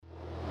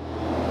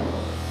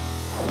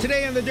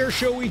Today on The Durst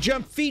Show, we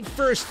jump feet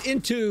first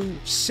into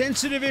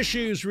sensitive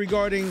issues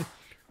regarding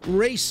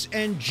race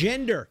and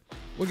gender.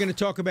 We're going to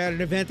talk about an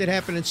event that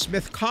happened in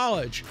Smith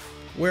College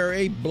where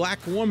a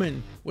black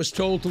woman was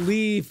told to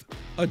leave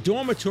a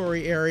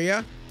dormitory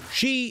area.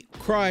 She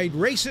cried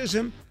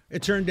racism.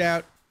 It turned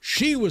out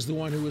she was the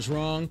one who was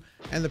wrong,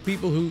 and the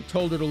people who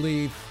told her to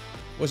leave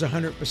was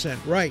 100%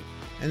 right.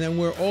 And then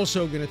we're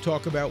also going to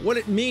talk about what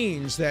it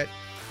means that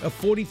of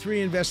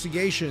 43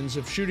 investigations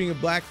of shooting of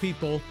black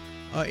people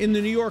in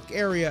the New York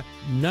area,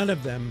 none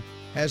of them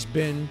has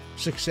been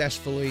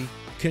successfully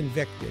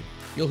convicted.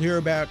 You'll hear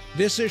about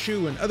this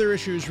issue and other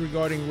issues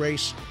regarding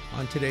race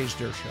on today's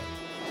Durst Show.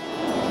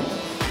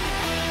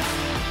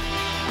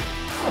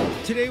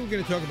 Today we're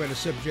going to talk about a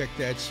subject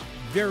that's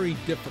very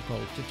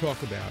difficult to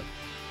talk about: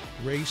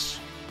 race,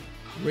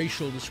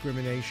 racial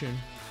discrimination,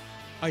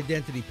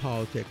 identity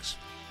politics.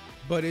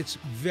 But it's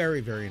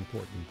very, very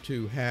important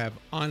to have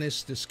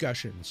honest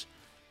discussions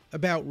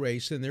about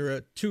race. And there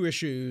are two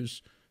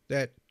issues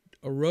that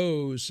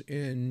arose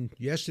in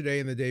yesterday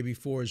and the day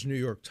before's New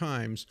York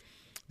Times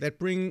that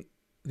bring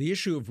the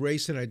issue of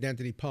race and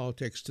identity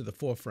politics to the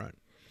forefront.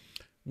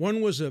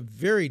 One was a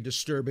very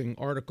disturbing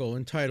article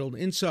entitled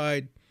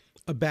 "Inside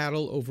a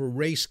Battle Over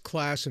Race,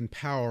 Class, and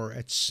Power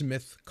at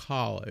Smith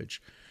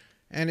College."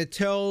 And it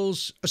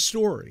tells a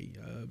story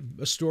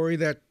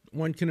that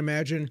one can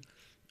imagine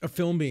a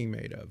film being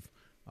made of.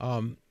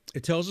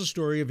 It tells a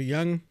story of a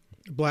young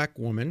black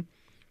woman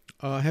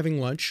having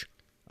lunch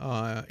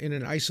in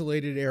an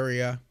isolated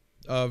area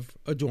of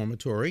a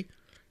dormitory,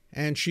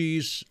 and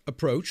she's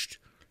approached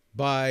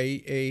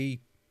by a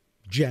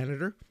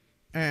janitor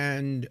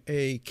and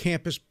a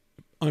campus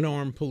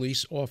unarmed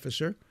police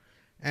officer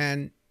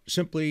and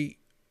simply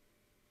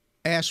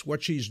asks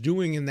what she's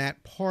doing in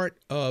that part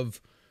of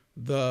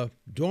the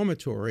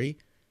dormitory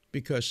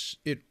because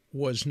it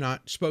was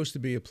not supposed to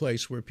be a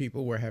place where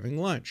people were having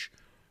lunch.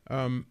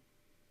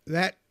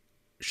 That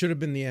should have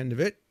been the end of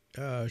it.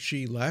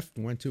 She left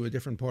and went to a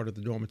different part of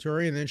the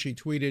dormitory, and then she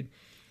tweeted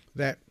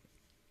that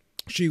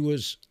she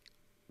was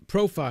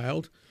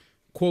profiled.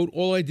 Quote,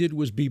 "All I did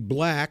was be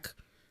black.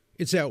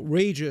 It's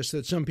outrageous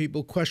that some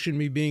people question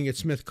me being at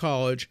Smith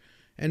College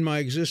and my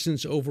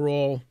existence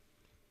overall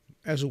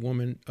as a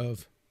woman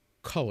of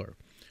color."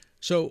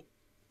 So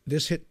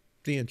this hit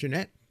the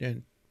internet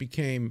and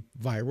became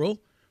viral.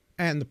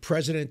 And the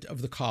president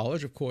of the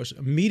college, of course,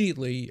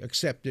 immediately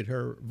accepted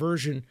her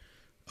version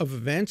of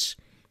events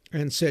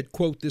and said,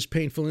 quote, "This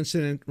painful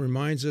incident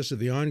reminds us of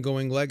the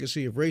ongoing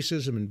legacy of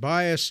racism and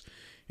bias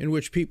in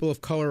which people of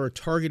color are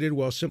targeted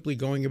while simply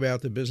going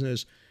about the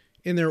business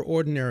in their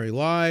ordinary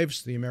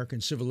lives." The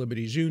American Civil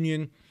Liberties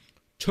Union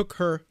took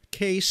her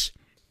case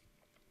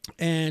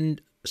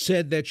and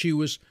said that she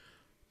was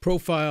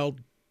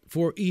profiled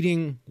for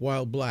eating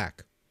while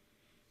black.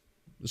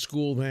 The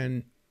school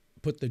then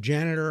put the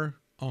janitor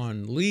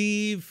on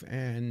leave,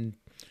 and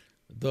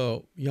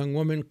the young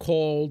woman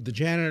called the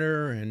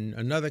janitor and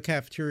another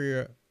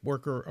cafeteria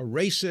worker a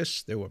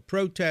racist. There were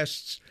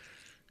protests.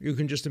 You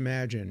can just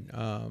imagine.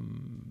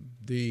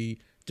 The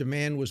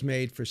demand was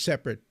made for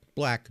separate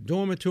black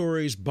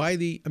dormitories by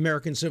the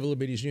American Civil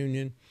Liberties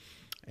Union,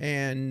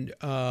 and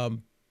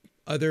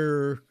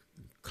other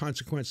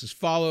consequences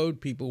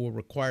followed. People were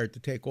required to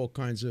take all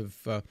kinds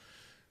of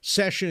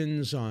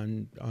sessions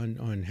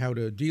on how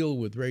to deal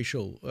with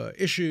racial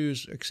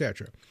issues,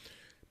 etc.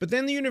 But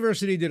then the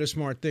university did a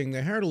smart thing.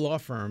 They hired a law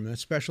firm that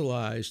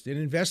specialized in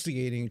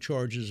investigating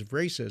charges of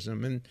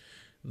racism, and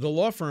the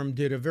law firm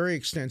did a very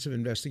extensive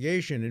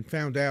investigation and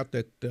found out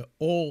that the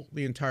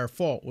entire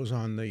fault was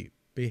on the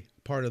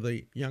part of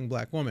the young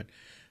black woman,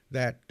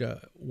 that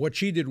what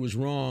she did was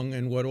wrong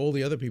and what all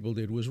the other people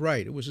did was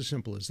right. It was as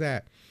simple as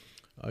that.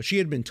 She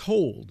had been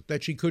told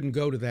that she couldn't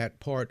go to that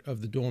part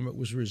of the dorm. It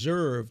was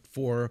reserved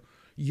for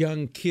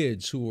young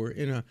kids who were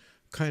in a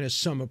kind of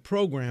summer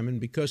program. And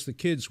because the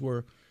kids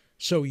were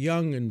so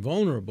young and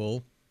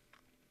vulnerable,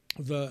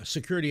 the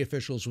security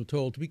officials were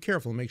told to be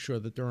careful, make sure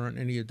that there aren't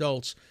any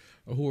adults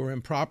who are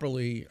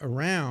improperly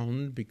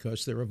around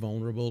because there are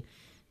vulnerable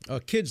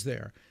kids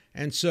there.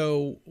 And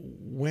so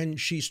when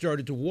she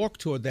started to walk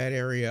toward that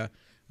area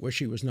where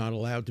she was not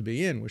allowed to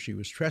be in, where she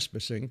was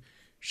trespassing,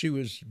 she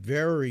was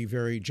very,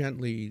 very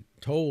gently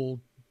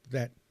told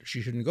that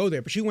she shouldn't go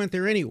there, but she went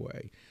there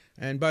anyway.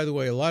 And by the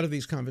way, a lot of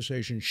these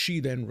conversations she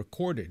then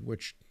recorded,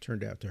 which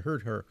turned out to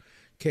hurt her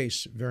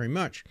case very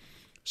much.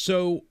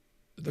 So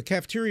the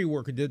cafeteria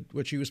worker did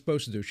what she was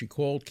supposed to do. She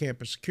called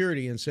campus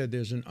security and said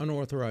there's an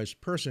unauthorized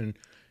person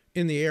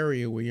in the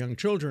area where young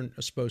children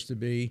are supposed to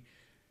be.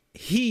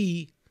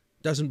 He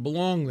doesn't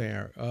belong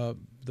there.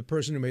 The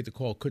person who made the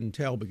call couldn't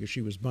tell because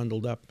she was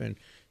bundled up and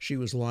she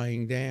was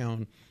lying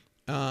down.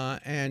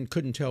 And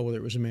couldn't tell whether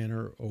it was a man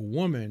or a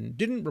woman.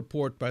 Didn't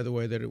report, by the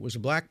way, that it was a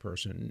black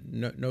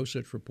person. No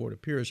such report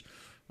appears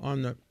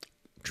on the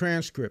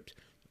transcript.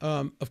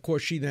 Of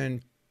course, she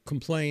then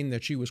complained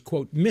that she was,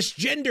 quote,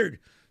 misgendered,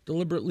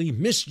 deliberately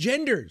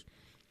misgendered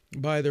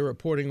by the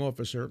reporting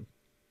officer.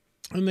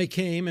 And they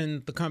came,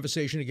 and the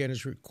conversation again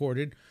is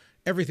recorded.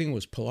 Everything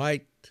was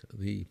polite.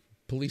 The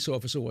police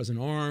officer wasn't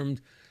armed.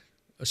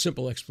 A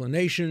simple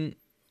explanation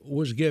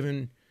was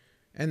given,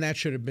 and that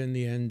should have been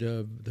the end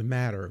of the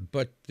matter.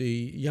 But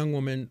the young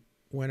woman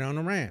went on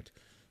a rant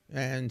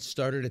and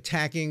started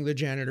attacking the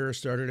janitor,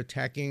 started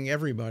attacking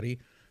everybody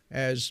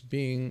as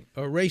being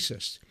a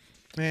racist.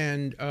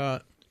 And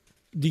the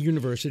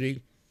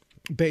university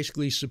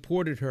basically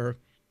supported her,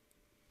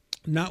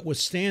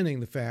 notwithstanding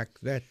the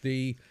fact that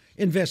the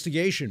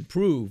investigation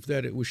proved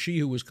that it was she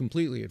who was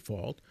completely at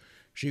fault.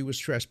 She was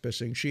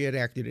trespassing. She had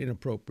acted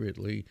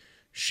inappropriately.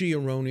 She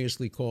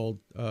erroneously called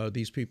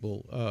these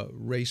people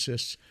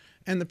racists.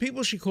 And the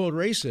people she called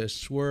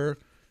racists were,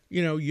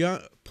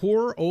 young,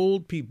 poor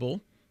old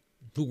people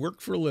who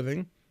worked for a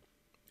living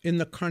in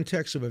the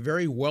context of a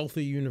very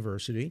wealthy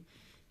university.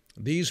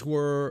 These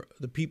were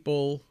the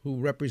people who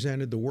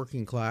represented the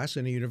working class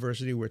in a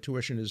university where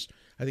tuition is,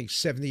 I think,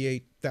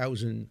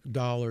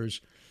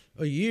 $78,000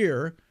 a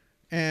year.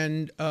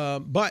 And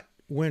but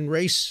when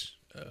race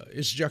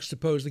is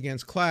juxtaposed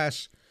against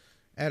class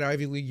at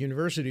Ivy League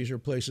universities or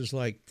places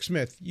like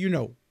Smith, you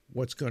know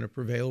what's going to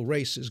prevail.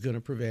 Race is going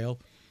to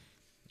prevail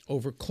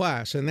over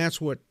class, and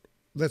that's what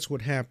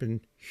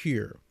happened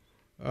here.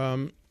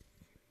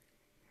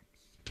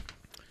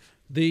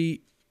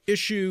 The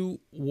issue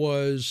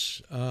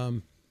was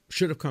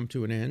should have come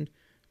to an end,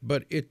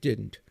 but it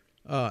didn't.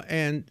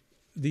 And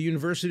the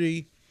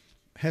university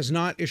has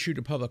not issued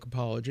a public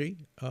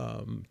apology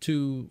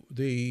to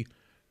the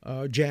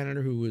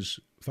janitor who was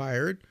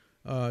fired,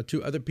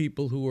 to other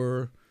people who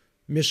were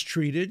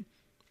mistreated,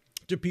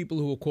 to people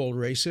who were called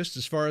racist.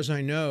 As far as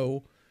I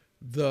know,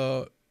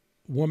 the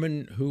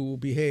woman who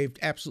behaved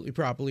absolutely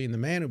properly and the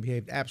man who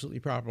behaved absolutely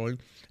properly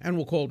and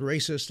were called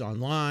racist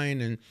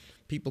online, and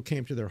people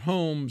came to their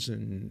homes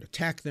and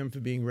attacked them for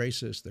being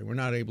racist. They were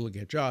not able to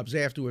get jobs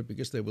afterward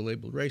because they were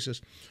labeled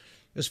racist.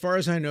 As far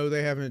as I know,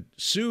 they haven't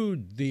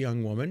sued the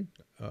young woman.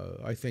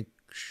 I think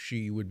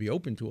she would be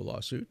open to a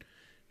lawsuit.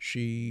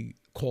 She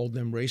called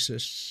them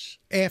racists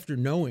after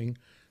knowing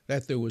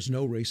that there was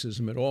no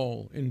racism at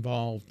all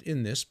involved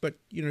in this. But,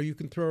 you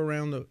can throw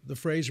around the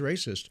phrase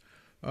racist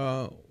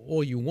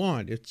all you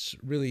want. It's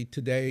really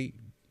today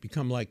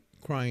become like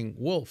crying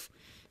wolf.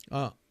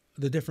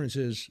 The difference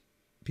is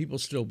people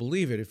still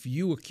believe it. If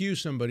you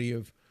accuse somebody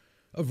of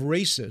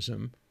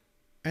racism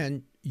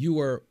and you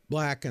are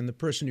black and the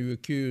person you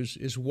accuse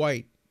is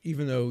white,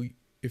 even though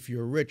if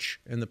you're rich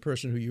and the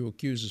person who you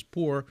accuse is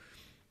poor,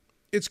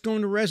 it's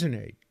going to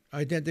resonate.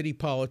 Identity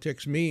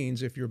politics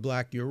means if you're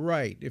black, you're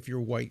right. If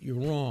you're white, you're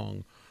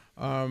wrong.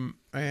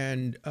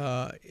 And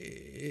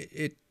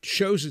it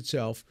shows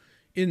itself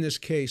in this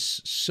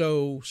case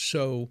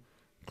so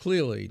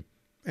clearly.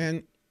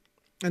 And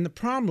the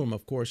problem,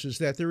 of course, is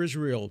that there is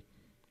real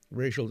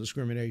racial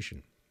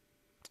discrimination.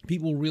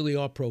 People really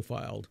are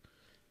profiled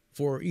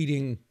for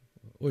eating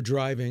or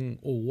driving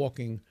or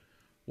walking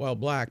while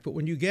black. But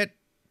when you get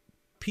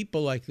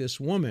people like this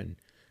woman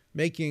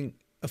making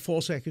a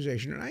false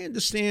accusation, and I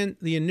understand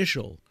the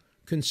initial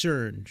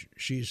concern.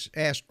 She's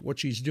asked what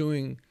she's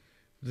doing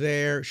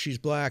there. She's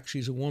black.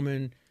 She's a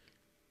woman.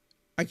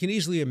 I can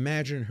easily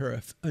imagine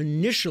her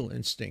initial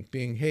instinct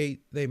being, hey,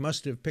 they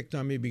must have picked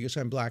on me because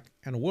I'm black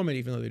and a woman,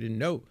 even though they didn't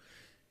know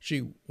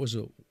she was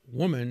a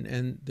woman.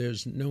 And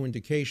there's no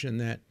indication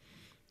that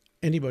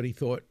anybody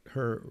thought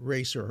her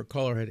race or her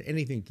color had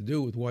anything to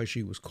do with why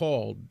she was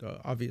called.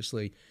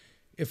 Obviously,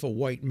 if a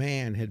white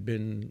man had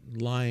been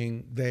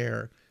lying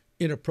there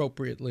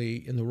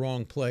inappropriately in the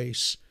wrong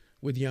place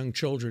with young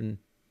children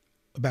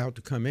about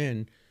to come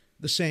in,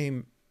 the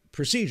same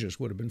procedures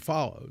would have been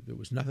followed. There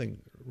was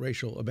nothing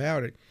racial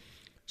about it.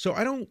 So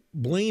I don't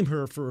blame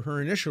her for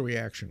her initial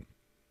reaction.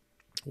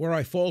 Where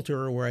I fault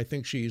her, or where I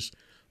think she's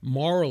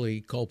morally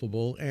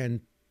culpable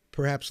and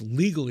perhaps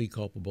legally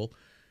culpable,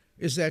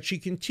 is that she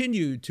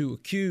continued to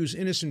accuse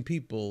innocent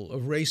people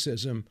of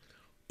racism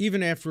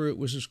even after it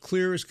was as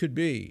clear as could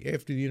be,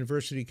 after the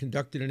university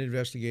conducted an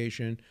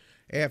investigation,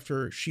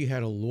 after she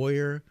had a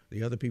lawyer.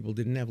 The other people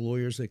didn't have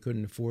lawyers, they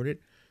couldn't afford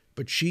it.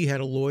 But she had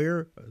a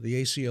lawyer,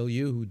 the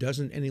ACLU, who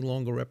doesn't any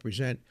longer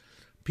represent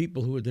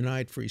people who are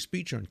denied free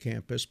speech on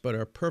campus, but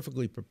are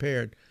perfectly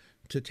prepared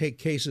to take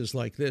cases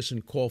like this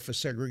and call for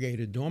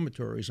segregated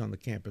dormitories on the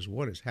campus.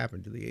 What has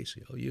happened to the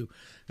ACLU?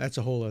 That's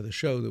a whole other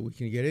show that we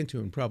can get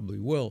into and probably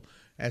will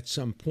at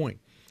some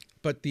point.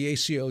 But the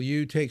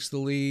ACLU takes the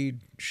lead.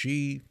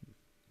 She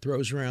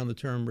throws around the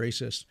term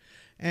racist.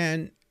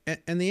 And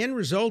the end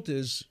result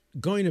is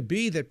going to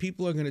be that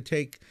people are going to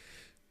take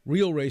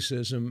real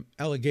racism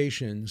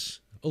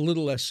allegations a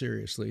little less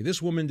seriously.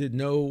 This woman did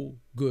no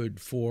good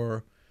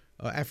for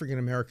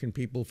African-American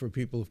people, for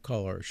people of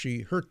color.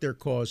 She hurt their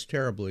cause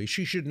terribly.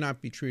 She should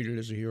not be treated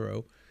as a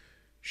hero.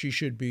 She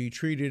should be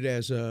treated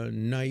as a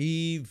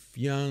naive,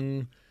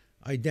 young,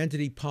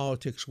 identity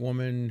politics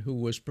woman who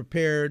was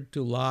prepared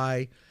to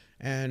lie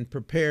and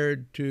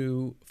prepared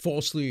to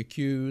falsely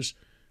accuse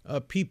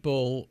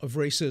people of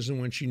racism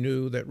when she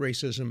knew that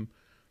racism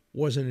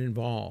wasn't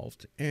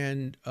involved.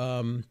 And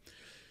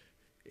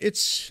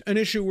it's an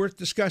issue worth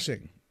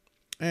discussing.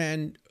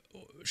 And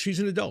she's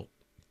an adult.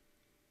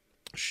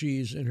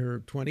 She's in her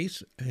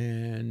 20s,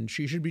 and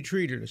she should be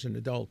treated as an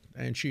adult,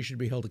 and she should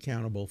be held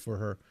accountable for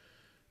her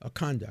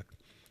conduct.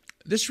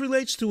 This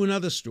relates to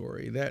another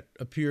story that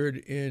appeared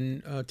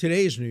in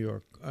today's New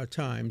York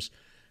Times,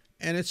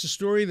 and it's a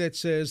story that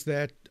says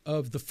that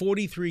of the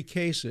 43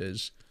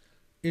 cases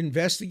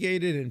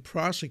investigated and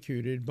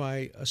prosecuted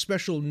by a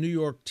special New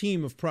York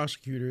team of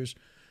prosecutors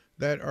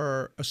that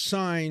are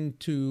assigned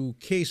to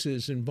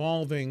cases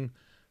involving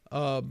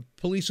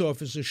police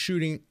officers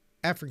shooting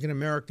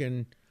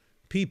African-American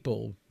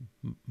people,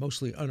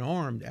 mostly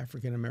unarmed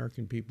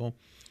African-American people,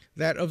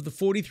 that of the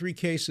 43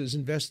 cases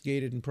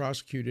investigated and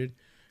prosecuted,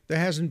 there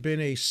hasn't been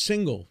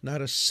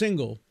not a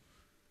single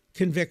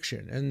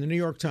conviction. And the New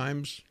York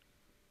Times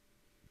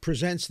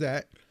presents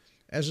that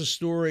as a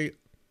story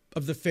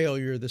of the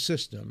failure of the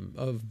system,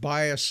 of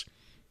bias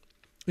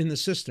in the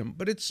system.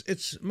 But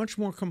it's much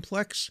more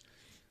complex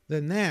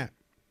than that.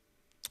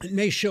 It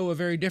may show a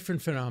very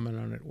different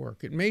phenomenon at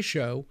work. It may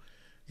show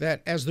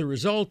that as the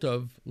result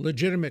of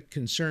legitimate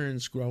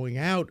concerns growing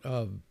out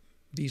of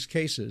these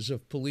cases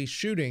of police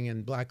shooting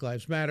and Black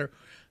Lives Matter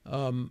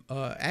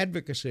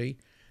advocacy,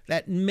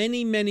 that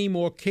many, many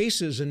more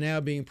cases are now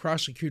being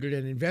prosecuted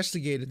and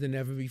investigated than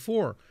ever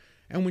before.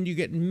 And when you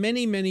get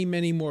many, many,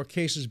 many more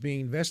cases being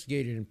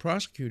investigated and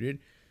prosecuted,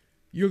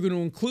 you're going to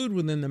include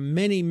within the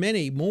many,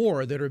 many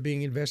more that are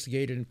being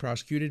investigated and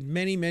prosecuted,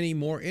 many, many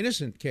more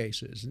innocent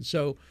cases. And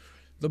so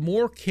the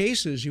more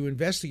cases you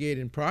investigate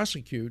and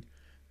prosecute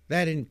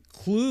that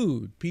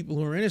include people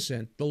who are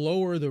innocent, the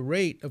lower the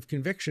rate of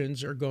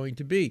convictions are going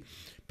to be.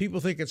 People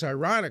think it's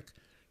ironic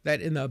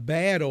that in the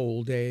bad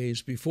old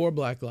days before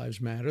Black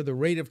Lives Matter, the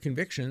rate of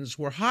convictions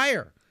were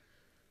higher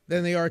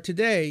than they are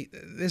today.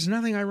 There's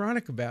nothing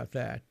ironic about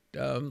that.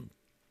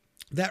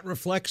 That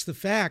reflects the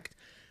fact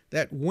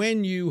that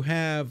when you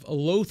have a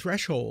low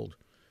threshold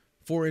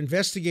for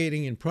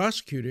investigating and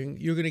prosecuting,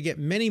 you're going to get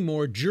many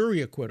more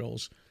jury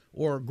acquittals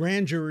or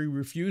grand jury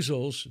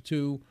refusals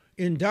to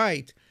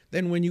indict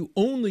than when you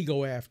only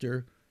go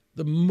after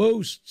the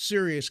most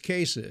serious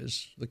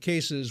cases, the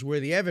cases where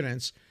the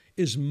evidence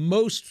is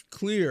most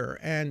clear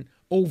and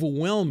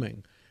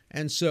overwhelming.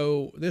 And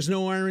so there's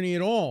no irony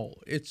at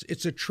all.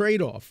 It's a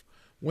trade-off.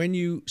 When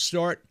you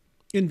start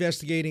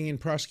investigating and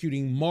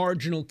prosecuting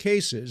marginal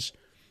cases,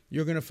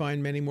 you're going to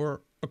find many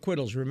more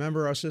acquittals.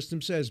 Remember, our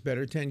system says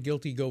better 10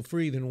 guilty go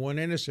free than one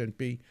innocent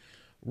be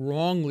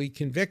wrongly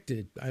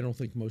convicted. I don't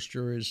think most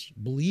jurors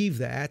believe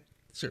that,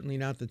 certainly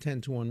not the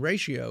 10-to-1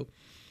 ratio.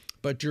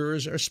 But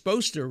jurors are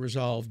supposed to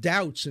resolve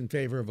doubts in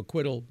favor of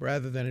acquittal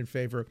rather than in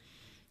favor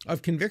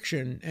of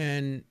conviction.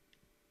 And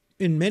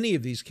in many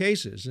of these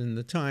cases, in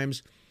the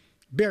Times,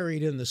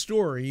 buried in the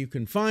story, you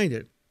can find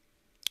it,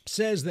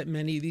 says that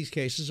many of these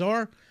cases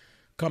are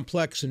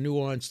complex and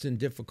nuanced and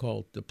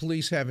difficult. The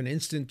police have an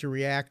instant to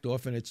react.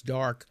 Often it's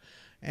dark.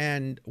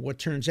 And what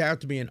turns out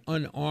to be an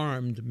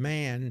unarmed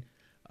man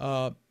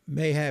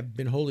may have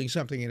been holding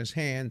something in his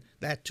hand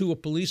that to a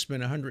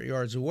policeman 100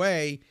 yards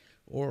away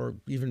or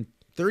even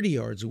 30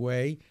 yards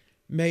away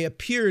may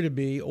appear to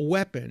be a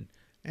weapon.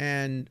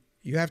 And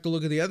you have to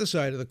look at the other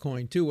side of the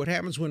coin, too. What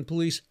happens when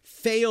police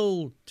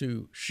fail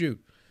to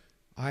shoot?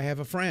 I have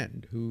a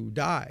friend who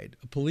died,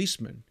 a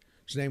policeman.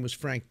 His name was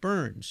Frank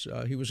Burns.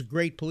 He was a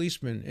great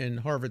policeman in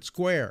Harvard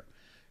Square.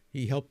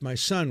 He helped my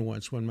son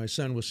once when my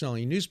son was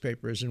selling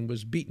newspapers and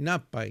was beaten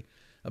up by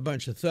a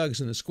bunch of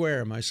thugs in the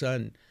square. My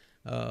son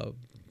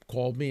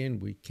called me,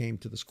 and we came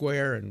to the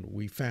square, and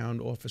we found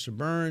Officer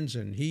Burns,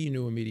 and he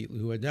knew immediately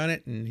who had done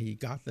it, and he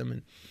got them.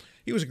 And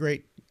he was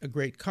a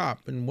great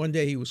cop. And one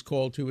day he was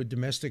called to a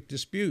domestic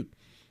dispute,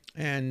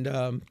 and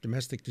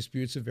domestic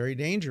disputes are very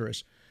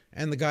dangerous.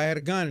 And the guy had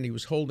a gun, and he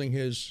was holding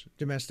his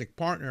domestic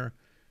partner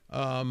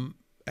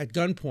at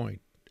gunpoint.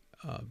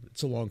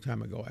 It's a long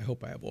time ago. I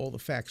hope I have all the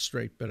facts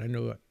straight, but I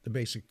know the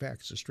basic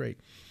facts are straight.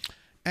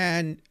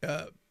 And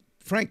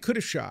Frank could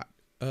have shot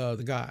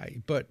the guy,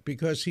 but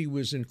because he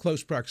was in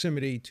close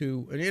proximity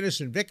to an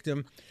innocent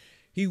victim,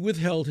 he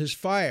withheld his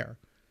fire.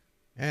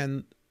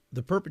 And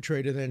the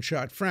perpetrator then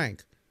shot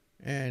Frank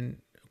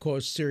and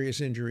caused serious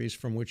injuries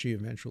from which he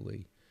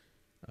eventually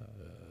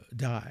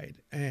died.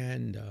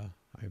 And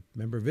I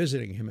remember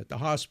visiting him at the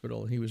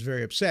hospital, and he was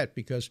very upset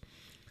because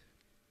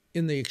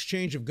in the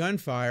exchange of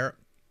gunfire,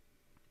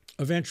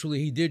 eventually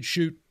he did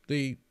shoot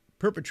the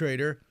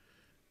perpetrator,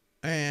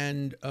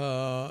 and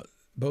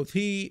both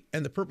he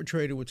and the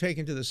perpetrator were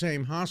taken to the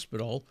same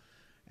hospital,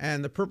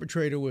 and the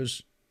perpetrator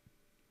was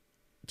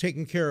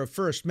taken care of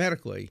first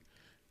medically,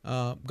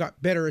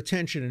 got better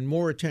attention and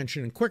more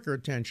attention and quicker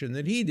attention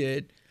than he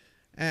did,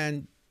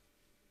 and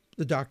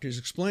the doctors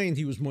explained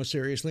he was more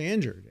seriously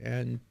injured.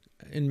 And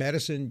in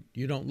medicine,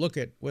 you don't look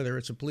at whether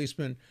it's a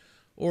policeman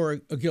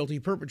or a guilty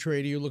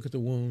perpetrator, you look at the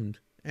wound.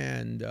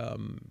 And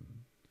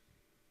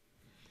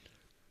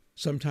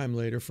sometime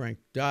later, Frank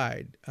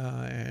died,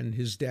 and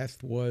his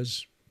death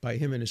was, by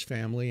him and his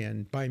family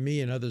and by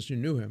me and others who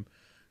knew him,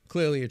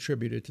 clearly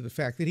attributed to the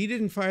fact that he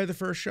didn't fire the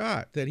first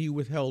shot, that he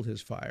withheld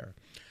his fire.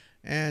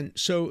 And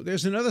so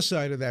there's another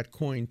side of that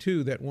coin,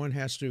 too, that one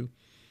has to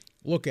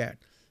look at.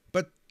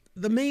 But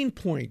the main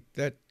point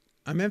that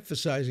I'm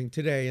emphasizing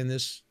today in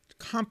this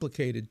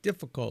complicated,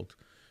 difficult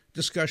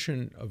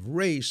discussion of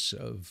race,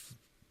 of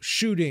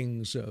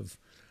shootings, of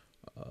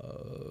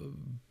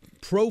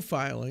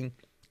profiling,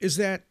 is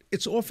that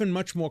it's often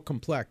much more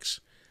complex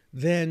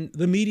than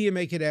the media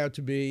make it out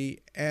to be,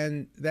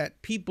 and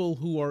that people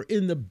who are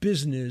in the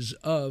business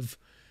of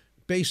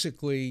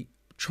basically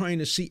trying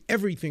to see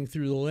everything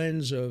through the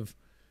lens of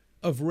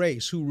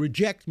race, who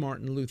reject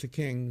Martin Luther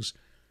King's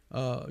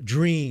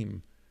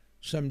dream.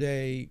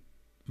 Someday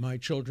my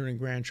children and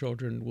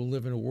grandchildren will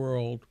live in a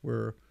world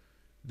where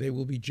they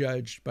will be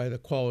judged by the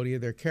quality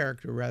of their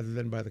character rather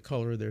than by the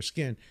color of their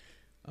skin.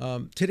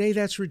 Today,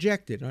 that's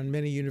rejected on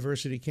many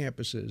university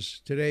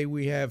campuses. Today,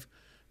 we have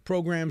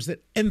programs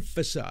that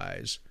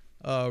emphasize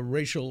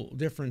racial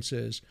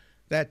differences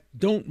that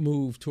don't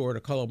move toward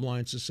a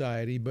colorblind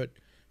society, but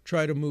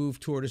try to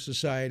move toward a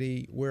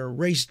society where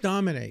race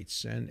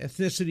dominates and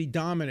ethnicity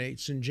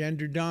dominates and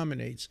gender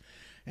dominates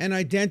and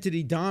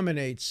identity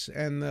dominates,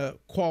 and the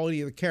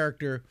quality of the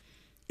character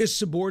is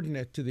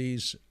subordinate to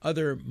these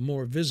other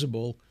more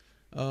visible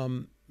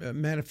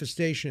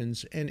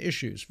manifestations and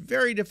issues.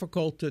 Very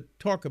difficult to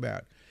talk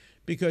about,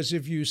 because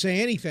if you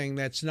say anything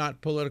that's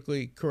not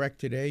politically correct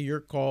today, you're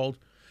called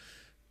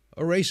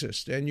a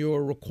racist and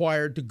you're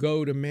required to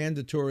go to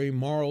mandatory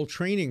moral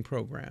training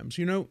programs.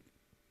 You know,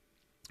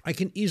 I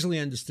can easily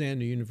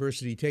understand a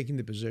university taking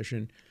the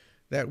position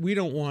that we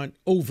don't want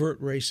overt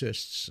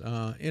racists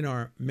in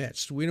our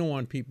midst. We don't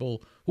want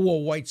people who are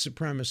white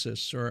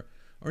supremacists or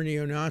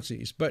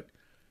neo-Nazis. But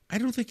I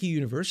don't think a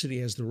university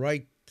has the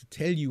right to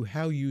tell you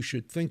how you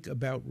should think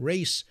about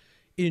race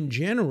in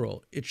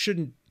general. It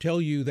shouldn't tell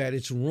you that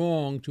it's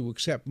wrong to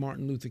accept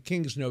Martin Luther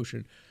King's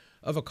notion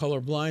of a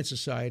colorblind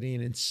society,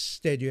 and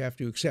instead you have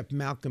to accept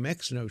Malcolm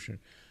X's notion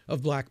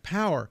of black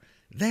power.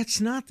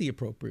 That's not the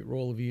appropriate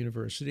role of a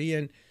university,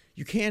 and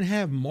you can't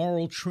have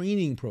moral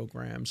training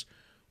programs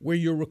where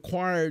you're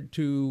required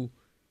to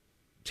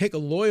take a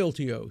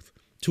loyalty oath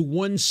to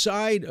one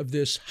side of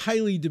this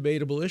highly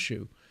debatable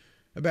issue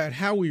about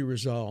how we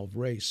resolve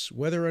race,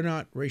 whether or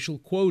not racial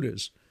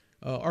quotas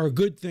are a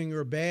good thing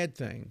or a bad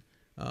thing,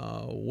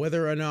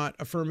 whether or not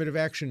affirmative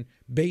action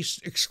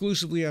based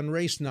exclusively on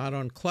race, not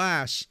on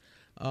class,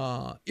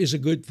 is a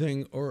good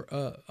thing or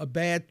a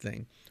bad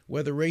thing,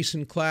 whether race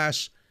and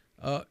class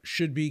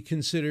should be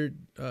considered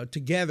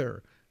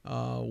together,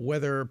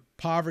 whether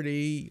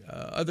poverty,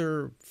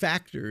 other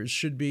factors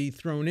should be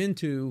thrown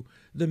into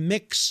the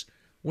mix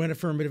when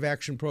affirmative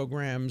action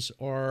programs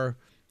are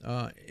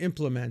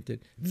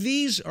implemented.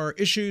 These are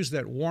issues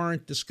that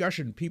warrant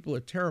discussion. People are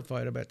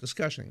terrified about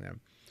discussing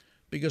them,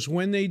 because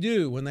when they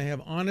do, when they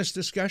have honest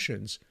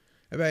discussions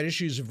about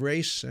issues of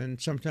race and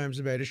sometimes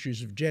about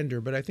issues of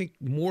gender, but I think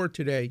more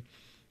today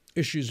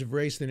issues of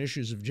race than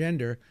issues of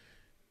gender,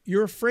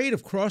 you're afraid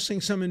of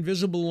crossing some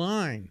invisible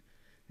line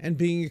and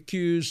being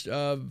accused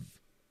of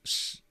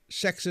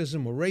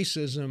sexism or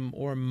racism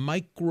or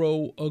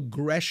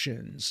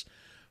microaggressions.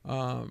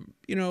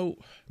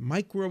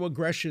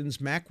 Microaggressions,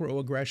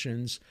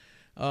 macroaggressions,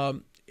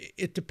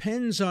 it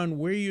depends on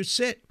where you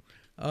sit.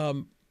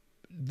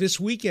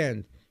 This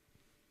weekend,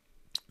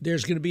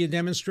 there's going to be a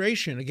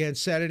demonstration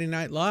against Saturday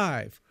Night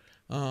Live.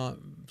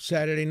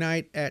 Saturday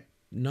night at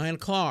 9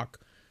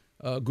 o'clock,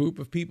 a group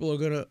of people are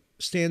going to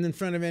stand in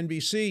front of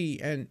NBC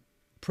and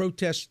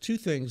protest two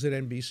things that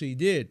NBC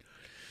did.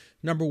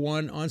 Number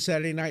one, on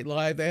Saturday Night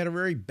Live, they had a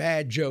very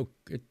bad joke.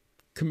 It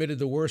committed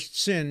the worst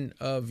sin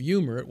of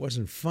humor. It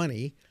wasn't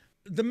funny.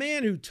 The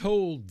man who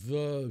told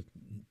the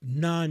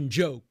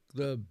non-joke,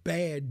 the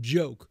bad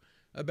joke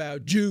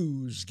about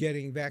Jews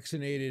getting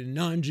vaccinated and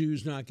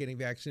non-Jews not getting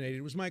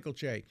vaccinated was Michael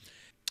Che.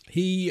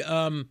 He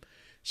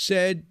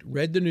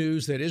read the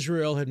news that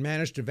Israel had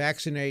managed to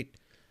vaccinate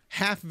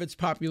half of its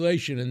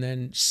population, and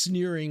then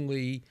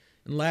sneeringly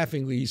and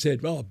laughingly he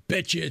said, "Well, I'll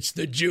bet you it's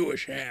the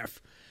Jewish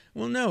half."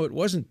 Well, no, it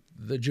wasn't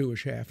the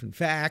Jewish half. In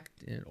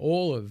fact,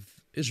 all of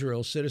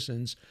Israel's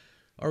citizens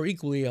are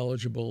equally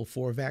eligible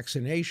for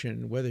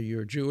vaccination, whether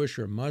you're Jewish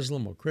or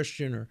Muslim or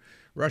Christian or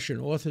Russian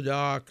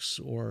Orthodox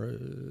or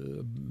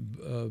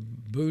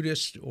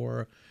Buddhist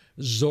or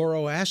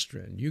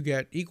Zoroastrian. You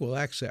get equal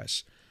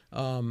access.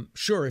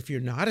 Sure, if you're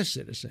not a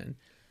citizen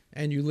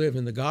and you live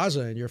in the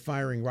Gaza and you're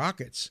firing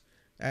rockets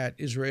at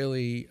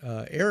Israeli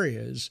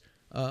areas,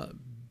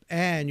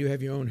 and you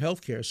have your own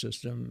healthcare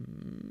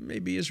system,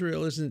 maybe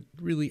Israel isn't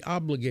really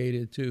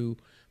obligated to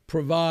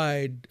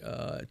provide,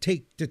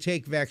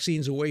 take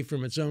vaccines away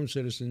from its own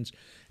citizens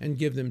and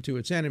give them to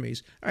its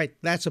enemies. All right,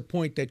 that's a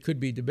point that could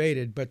be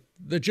debated, but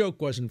the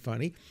joke wasn't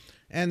funny,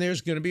 and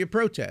there's going to be a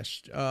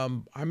protest.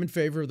 I'm in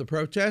favor of the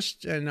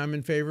protest, and I'm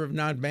in favor of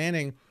not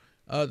banning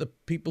the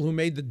people who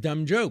made the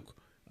dumb joke.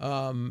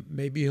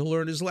 Maybe he'll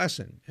learn his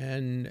lesson,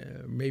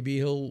 and maybe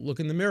he'll look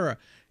in the mirror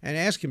and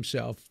ask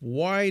himself,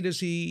 why does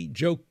he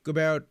joke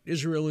about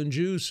Israel and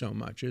Jews so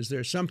much? Is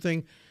there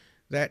something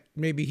that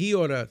maybe he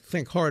ought to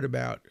think hard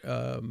about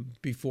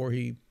before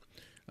he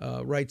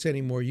writes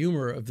any more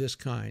humor of this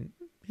kind?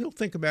 He'll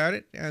think about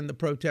it, and the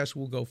protest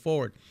will go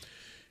forward.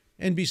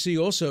 NBC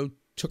also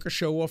took a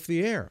show off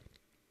the air.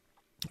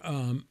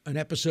 an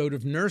episode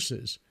of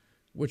Nurses,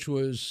 which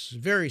was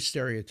very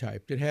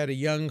stereotyped. It had a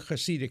young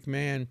Hasidic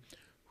man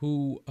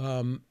who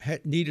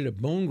needed a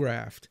bone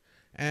graft,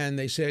 and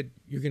they said,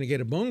 "You're going to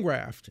get a bone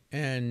graft."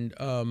 And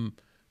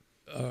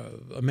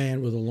a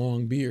man with a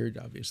long beard,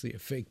 obviously a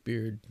fake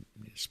beard,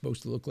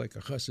 supposed to look like a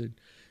Hasid,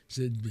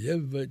 said, yeah,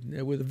 but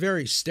with a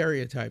very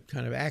stereotyped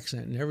kind of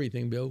accent and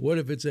everything, Bill, what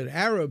if it's an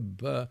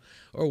Arab,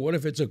 or what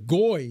if it's a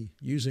Goy,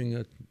 using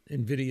an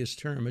invidious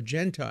term, a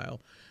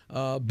Gentile,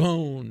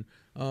 bone?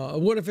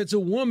 What if it's a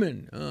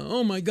woman?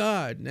 Oh my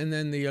God! And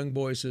then the young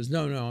boy says,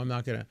 "No, I'm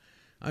not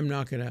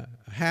gonna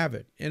have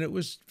it." And it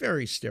was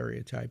very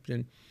stereotyped,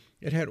 and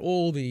it had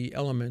all the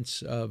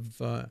elements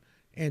of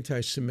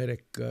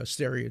anti-Semitic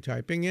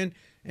stereotyping, and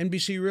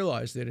NBC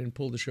realized it and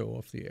pulled the show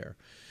off the air.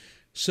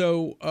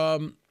 So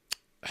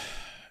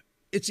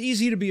it's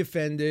easy to be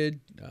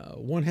offended.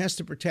 One has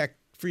to protect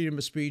freedom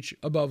of speech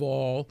above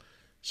all.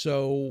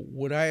 So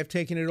would I have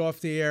taken it off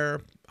the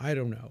air? I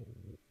don't know.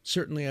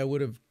 Certainly I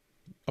would have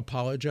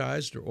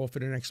apologized or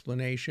offered an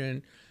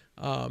explanation.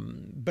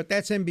 But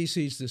that's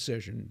NBC's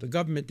decision. The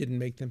government didn't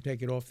make them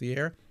take it off the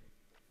air.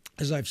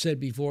 As I've said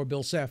before,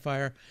 Bill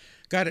Safire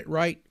got it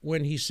right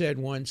when he said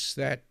once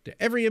that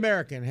every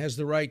American has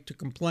the right to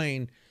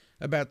complain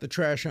about the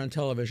trash on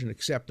television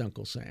except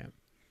Uncle Sam.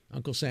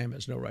 Uncle Sam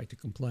has no right to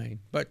complain.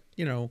 But,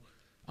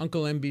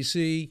 Uncle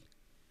NBC,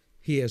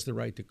 he has the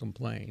right to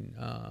complain.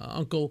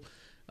 Uncle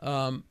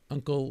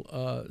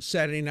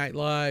Saturday Night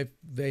Live,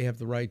 they have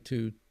the right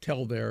to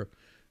tell their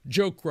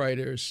joke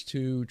writers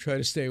to try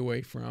to stay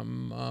away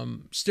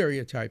from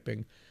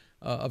stereotyping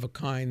of a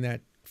kind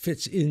that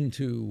fits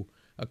into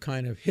a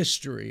kind of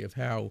history of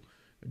how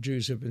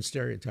Jews have been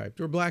stereotyped,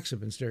 or blacks have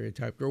been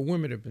stereotyped, or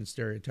women have been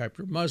stereotyped,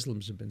 or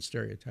Muslims have been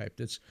stereotyped.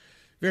 It's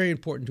very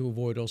important to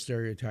avoid all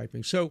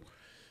stereotyping. So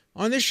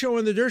on this show,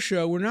 on The Dirt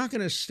Show, we're not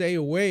going to stay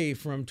away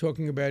from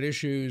talking about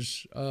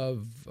issues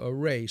of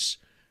race.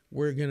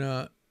 We're going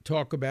to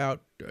talk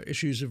about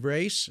issues of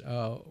race.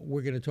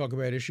 We're going to talk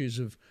about issues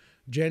of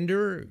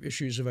gender,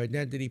 issues of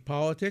identity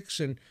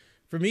politics. And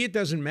for me, it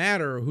doesn't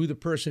matter who the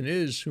person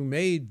is who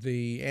made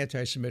the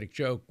anti-Semitic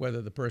joke,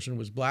 whether the person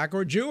was black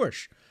or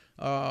Jewish.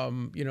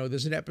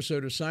 There's an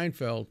episode of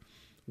Seinfeld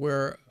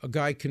where a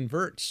guy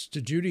converts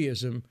to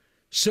Judaism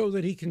so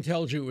that he can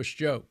tell Jewish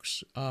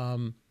jokes.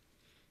 Maybe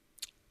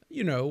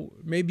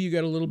you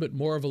got a little bit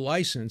more of a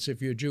license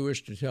if you're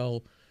Jewish to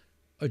tell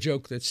a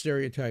joke that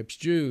stereotypes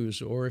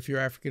Jews, or if you're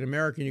African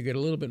American, you get a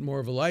little bit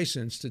more of a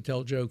license to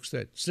tell jokes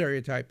that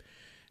stereotype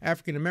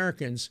African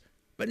Americans,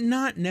 but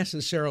not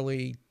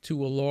necessarily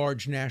to a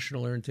large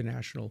national or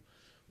international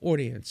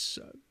audience.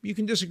 You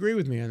can disagree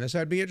with me on this.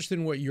 I'd be interested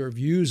in what your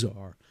views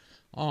are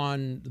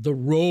on the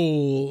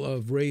role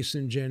of race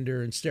and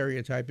gender and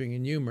stereotyping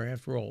in humor.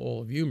 After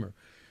all of humor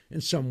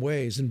in some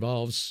ways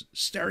involves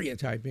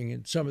stereotyping,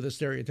 and some of the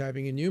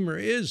stereotyping in humor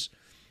is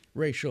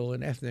racial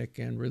and ethnic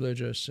and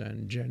religious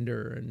and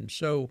gender. And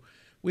so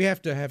we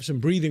have to have some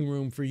breathing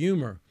room for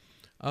humor.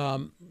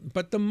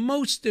 But the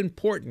most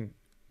important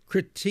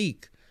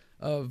critique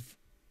of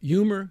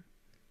humor,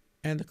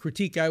 and the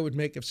critique I would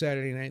make of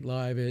Saturday Night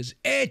Live, is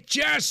it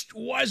just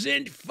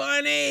wasn't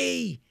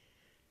funny.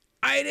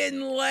 I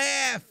didn't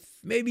laugh.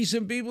 Maybe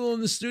some people in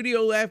the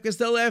studio laugh because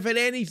they'll laugh at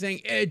anything.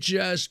 It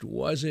just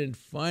wasn't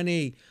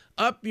funny.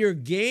 Up your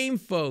game,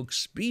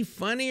 folks. Be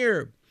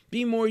funnier.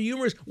 Be more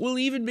humorous. We'll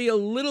even be a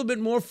little bit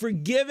more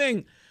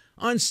forgiving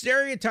on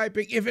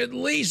stereotyping if at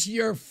least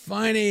you're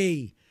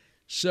funny.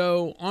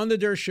 So on The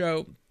Dirt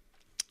Show,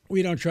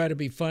 we don't try to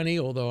be funny,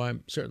 although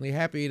I'm certainly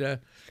happy to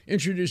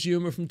introduce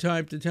humor from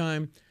time to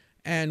time.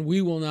 And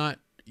we will not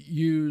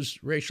use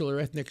racial or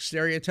ethnic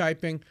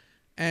stereotyping.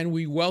 And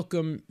we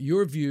welcome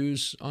your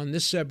views on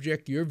this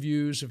subject, your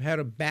views of how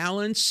to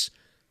balance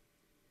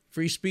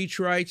free speech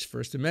rights,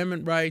 First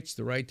Amendment rights,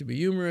 the right to be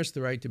humorous,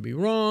 the right to be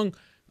wrong,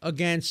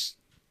 against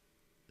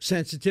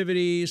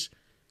sensitivities.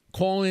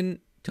 Call in,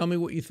 tell me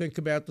what you think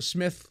about the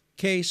Smith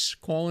case.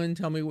 Call in,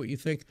 tell me what you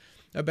think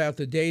about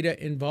the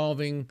data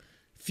involving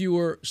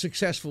fewer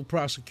successful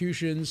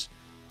prosecutions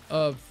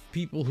of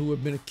people who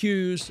have been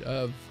accused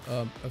of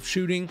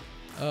shooting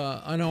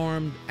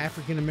unarmed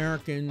African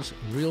Americans.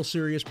 Real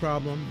serious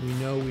problem we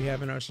know we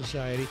have in our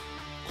society.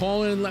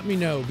 Call in and let me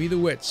know. Be the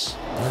wits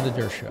on The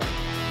Dirt Show.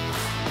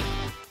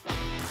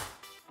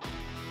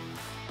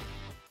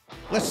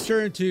 Let's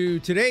turn to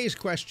today's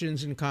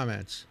questions and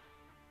comments.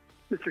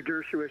 Mr.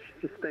 Dershowitz,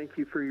 just thank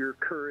you for your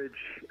courage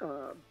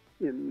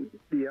in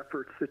the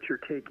efforts that you're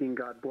taking.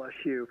 God bless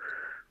you.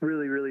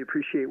 Really, really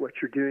appreciate what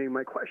you're doing.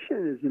 My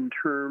question is in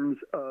terms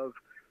of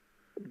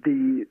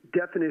the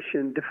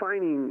definition,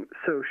 defining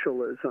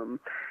socialism,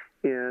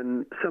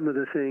 and some of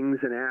the things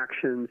and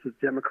actions the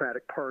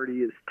Democratic Party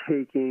is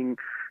taking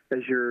as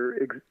your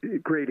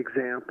great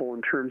example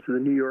in terms of the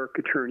New York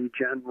Attorney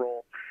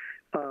General.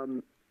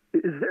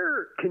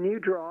 Can you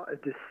draw a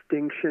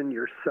distinction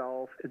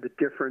yourself in the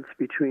difference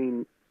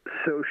between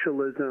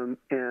socialism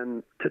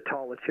and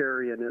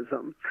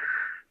totalitarianism?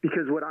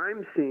 Because what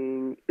I'm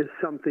seeing is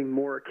something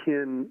more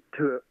akin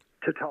to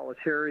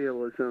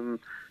totalitarianism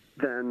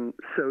than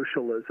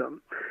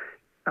socialism.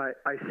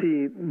 I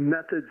see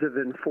methods of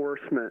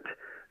enforcement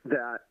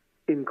that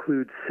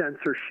include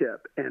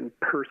censorship and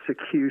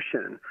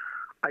persecution.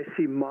 I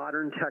see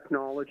modern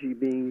technology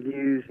being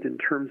used in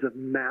terms of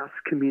mass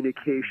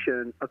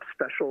communication of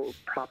special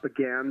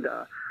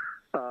propaganda,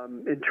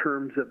 in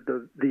terms of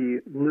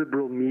the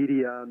liberal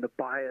media and the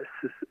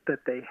biases that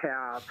they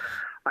have.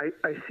 I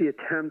see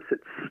attempts at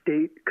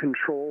state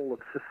control of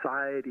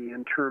society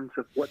in terms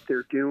of what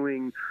they're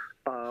doing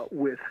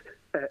with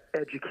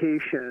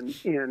education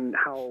and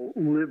how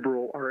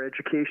liberal our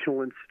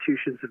educational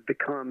institutions have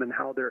become and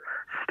how they're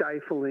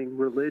stifling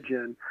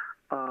religion.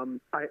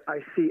 I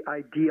see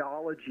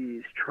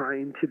ideologies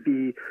trying to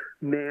be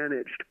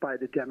managed by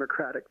the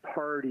Democratic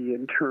Party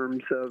in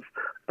terms of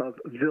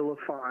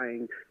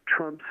vilifying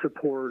Trump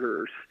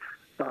supporters.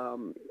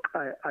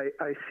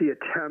 I see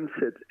attempts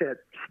at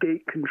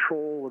state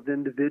control of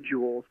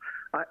individuals.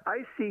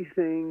 I see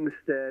things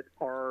that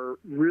are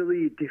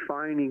really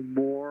defining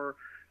more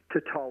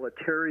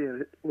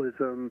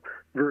totalitarianism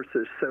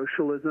versus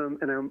socialism,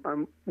 and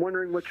I'm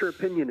wondering what your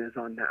opinion is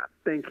on that.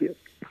 Thank you.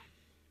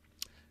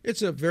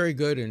 It's a very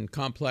good and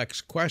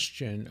complex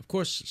question. Of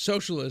course,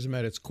 socialism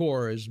at its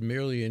core is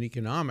merely an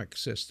economic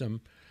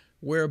system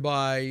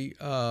whereby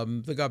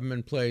the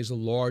government plays a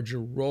larger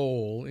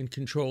role in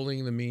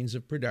controlling the means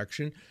of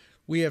production.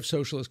 We have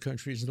socialist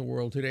countries in the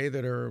world today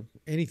that are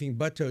anything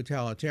but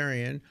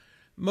totalitarian.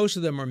 Most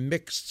of them are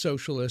mixed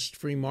socialist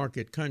free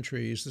market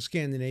countries, the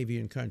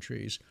Scandinavian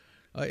countries.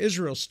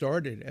 Israel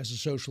started as a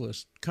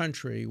socialist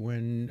country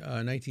when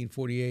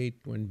 1948,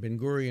 when Ben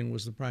Gurion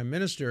was the prime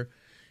minister.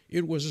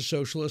 It was a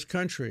socialist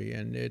country,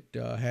 and it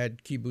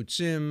had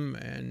kibbutzim,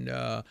 and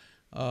a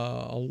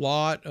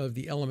lot of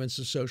the elements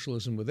of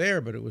socialism were there,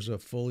 but it was a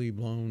fully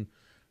blown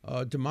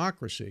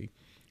democracy.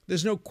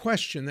 There's no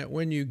question that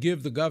when you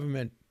give the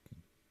government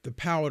the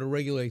power to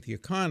regulate the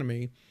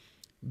economy,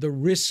 the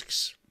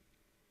risks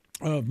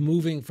of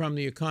moving from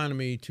the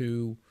economy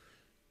to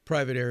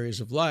private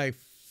areas of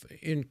life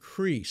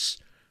increase.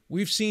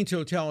 We've seen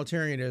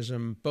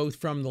totalitarianism both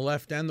from the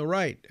left and the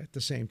right at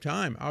the same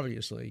time,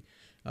 obviously.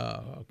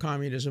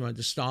 Communism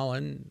under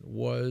Stalin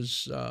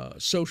was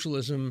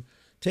socialism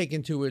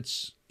taken to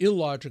its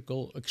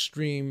illogical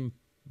extreme,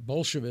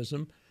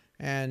 Bolshevism,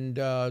 and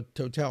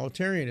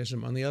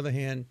totalitarianism. On the other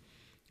hand,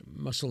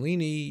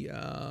 Mussolini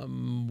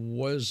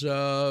was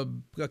a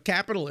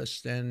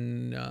capitalist,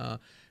 and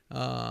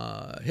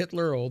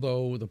Hitler,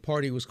 although the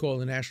party was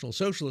called the National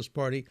Socialist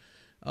Party,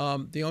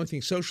 the only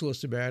thing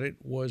socialist about it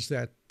was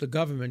that the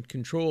government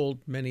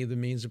controlled many of the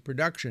means of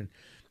production.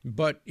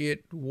 But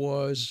it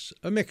was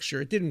a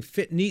mixture. It didn't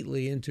fit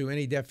neatly into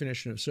any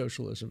definition of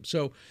socialism.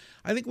 So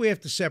I think we have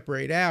to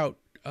separate out,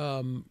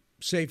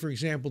 say, for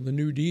example, the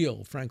New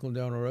Deal, Franklin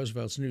Delano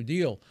Roosevelt's New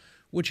Deal,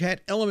 which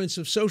had elements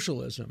of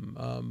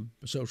socialism,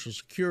 Social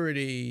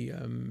Security,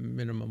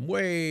 minimum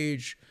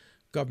wage,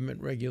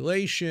 government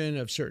regulation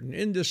of certain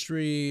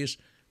industries,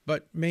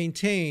 but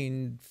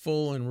maintained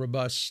full and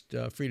robust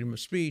freedom of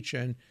speech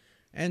and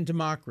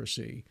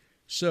democracy.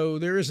 So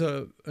there is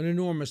an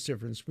enormous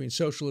difference between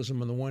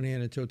socialism on the one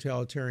hand and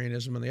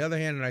totalitarianism on the other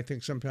hand, and I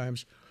think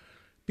sometimes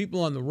people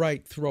on the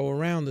right throw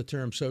around the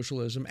term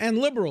socialism and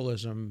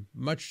liberalism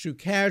much too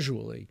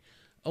casually.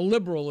 A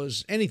liberal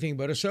is anything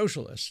but a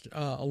socialist.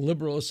 A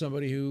liberal is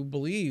somebody who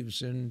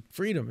believes in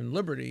freedom and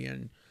liberty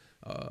and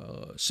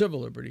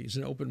civil liberties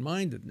and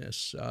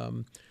open-mindedness.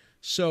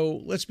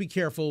 So let's be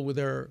careful with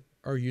our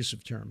use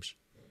of terms.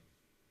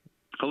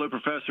 Hello,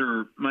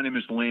 Professor. My name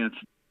is Lance.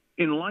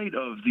 In light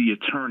of the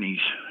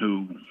attorneys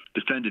who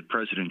defended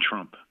President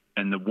Trump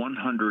and the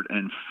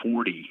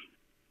 140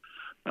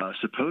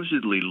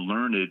 supposedly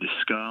learned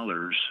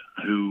scholars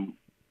who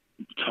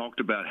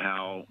talked about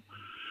how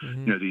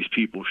these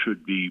people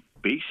should be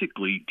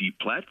basically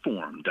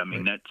deplatformed. I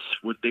mean, that's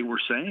what they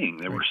were saying.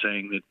 They were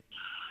saying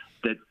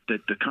that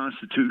the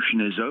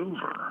Constitution is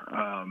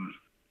over.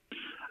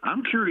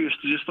 I'm curious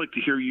to just like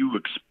to hear you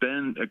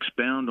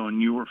expound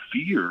on your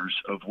fears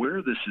of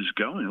where this is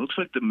going. It looks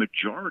like the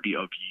majority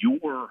of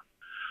your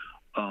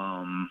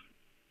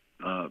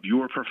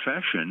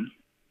profession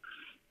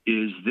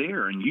is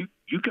there, and you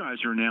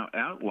guys are now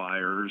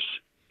outliers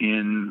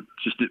in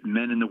just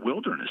men in the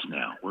wilderness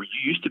now, where you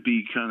used to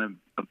be kind of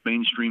a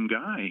mainstream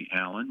guy,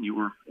 Alan. You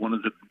were one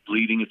of the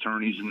leading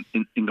attorneys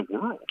in the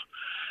world,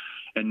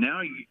 and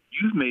now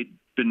you've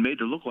been made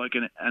to look like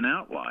an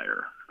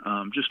outlier.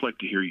 Just like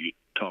to hear you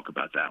talk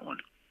about that one.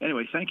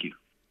 Anyway, thank you.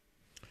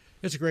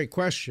 It's a great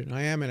question.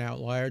 I am an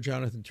outlier.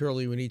 Jonathan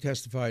Turley, when he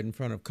testified in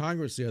front of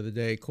Congress the other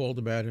day,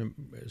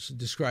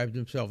 described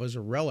himself as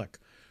a relic.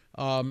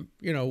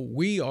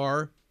 We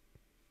are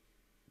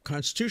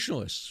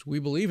constitutionalists. We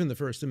believe in the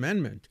First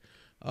Amendment.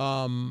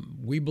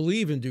 We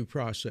believe in due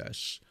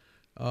process.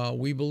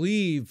 We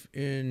believe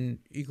in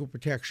equal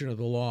protection of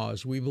the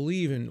laws. We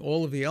believe in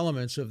all of the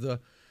elements of the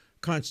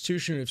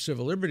Constitution of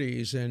Civil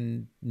Liberties,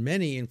 and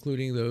many,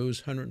 including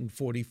those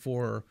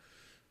 144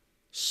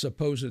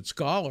 supposed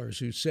scholars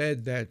who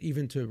said that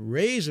even to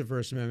raise a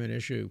First Amendment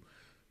issue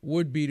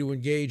would be to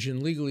engage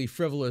in legally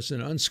frivolous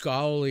and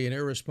unscholarly and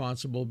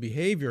irresponsible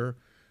behavior,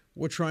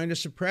 we're trying to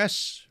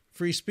suppress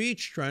free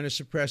speech, trying to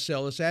suppress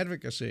zealous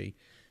advocacy.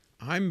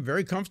 I'm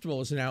very comfortable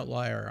as an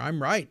outlier.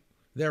 I'm right.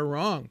 They're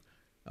wrong.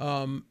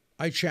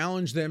 I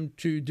challenge them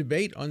to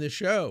debate on the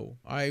show.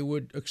 I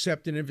would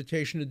accept an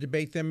invitation to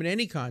debate them in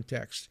any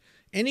context.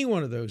 Any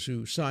one of those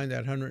who signed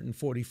that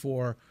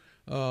 144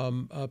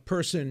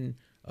 person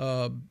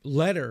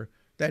letter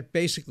that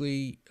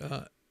basically,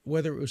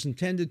 whether it was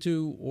intended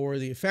to or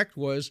the effect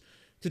was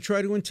to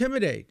try to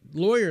intimidate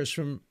lawyers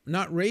from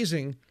not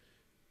raising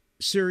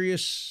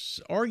serious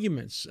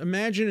arguments.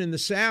 Imagine in the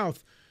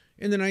South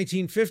in the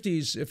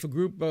 1950s if a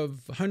group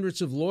of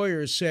hundreds of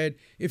lawyers said,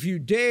 if you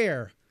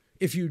dare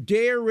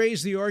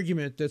raise the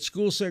argument that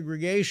school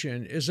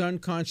segregation is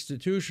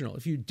unconstitutional,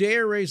 if you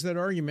dare raise that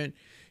argument,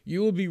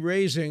 you will be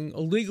raising a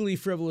legally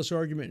frivolous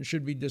argument and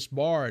should be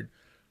disbarred.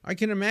 I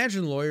can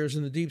imagine lawyers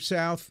in the Deep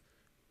South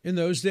in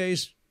those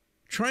days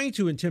trying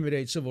to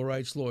intimidate civil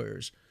rights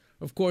lawyers.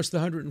 Of course, the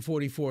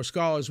 144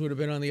 scholars would have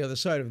been on the other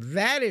side of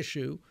that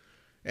issue,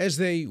 as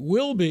they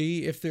will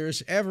be if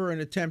there's ever an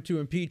attempt to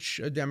impeach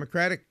a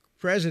Democratic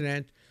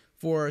president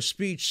for a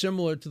speech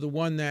similar to the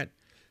one that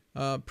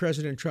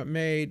President Trump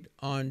made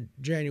on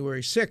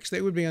January 6th.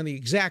 They would be on the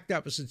exact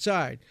opposite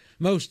side,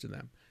 most of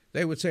them.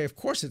 They would say, of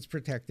course, it's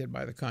protected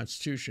by the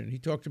Constitution. He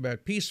talked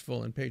about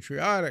peaceful and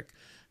patriotic,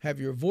 have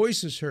your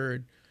voices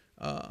heard.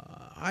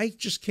 I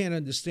just can't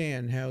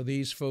understand how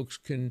these folks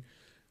can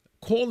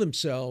call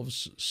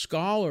themselves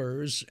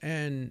scholars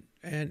and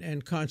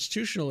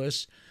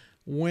constitutionalists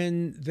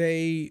when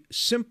they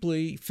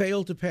simply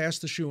fail to pass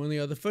the shoe on the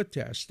other foot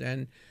test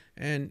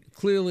and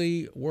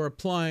clearly we're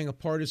applying a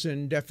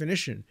partisan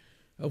definition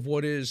of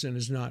what is and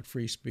is not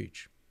free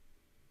speech.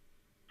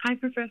 Hi,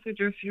 Professor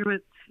Dershowitz.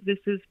 This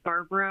is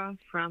Barbara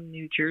from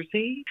New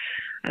Jersey.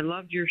 I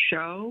loved your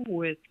show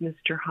with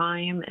Mr.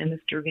 Heim and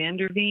Mr.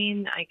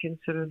 Vanderveen. I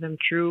consider them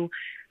true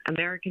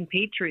American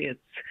patriots.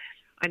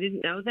 I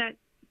didn't know that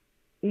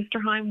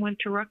Mr. Heim went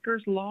to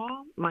Rutgers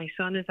Law. My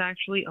son is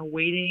actually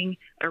awaiting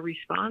a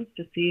response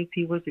to see if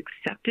he was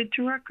accepted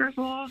to Rutgers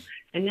Law.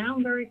 And now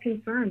I'm very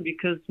concerned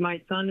because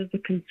my son is a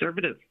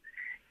conservative,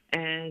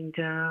 and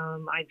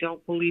I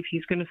don't believe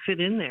he's going to fit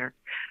in there.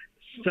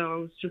 So I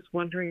was just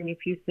wondering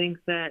if you think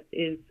that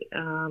is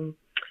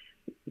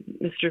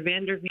Mr.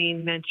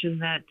 Vanderveen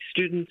mentioned that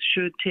students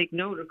should take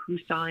note of who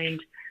signed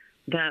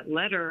that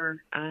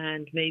letter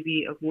and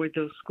maybe avoid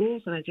those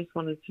schools. And I just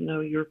wanted to know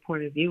your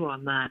point of view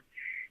on that.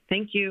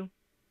 Thank you.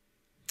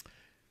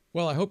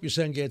 Well, I hope your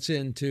son gets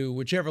into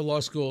whichever law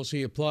schools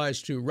he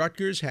applies to.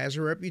 Rutgers has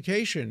a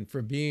reputation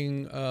for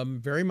being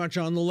very much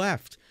on the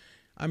left.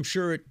 I'm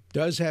sure it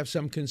does have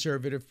some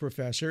conservative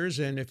professors,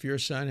 and if your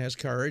son has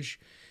courage,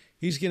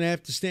 he's going to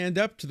have to stand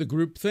up to the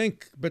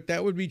groupthink. But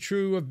that would be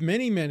true of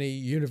many, many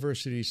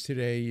universities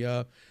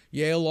today.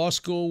 Yale Law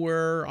School,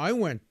 where I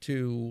went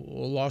to,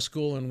 a law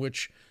school in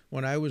which,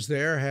 when I was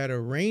there, had a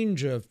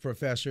range of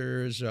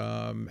professors.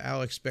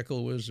 Alex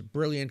Debacle was a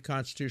brilliant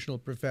constitutional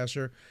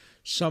professor,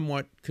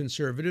 somewhat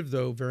conservative,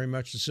 though very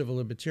much a civil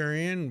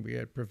libertarian. We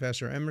had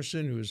Professor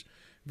Emerson, who was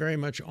very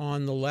much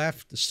on the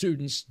left. The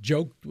students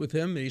joked with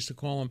him. They used to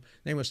call him,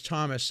 his name was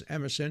Thomas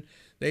Emerson.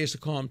 They used to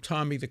call him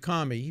Tommy the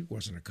Commie. He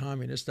wasn't a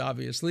communist,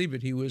 obviously,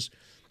 but he was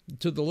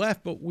to the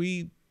left. But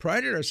we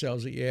prided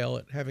ourselves at Yale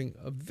at having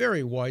a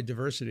very wide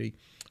diversity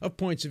of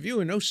points of view,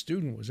 and no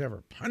student was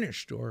ever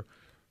punished or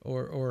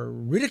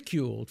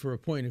ridiculed for a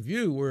point of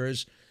view,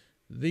 whereas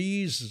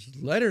these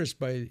letters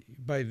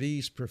by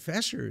these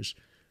professors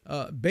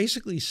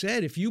basically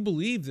said, if you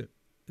believe that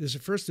there's a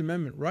First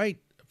Amendment right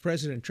of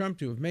President Trump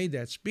to have made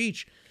that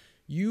speech,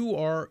 you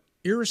are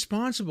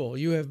irresponsible.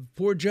 You have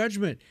poor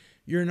judgment.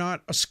 You're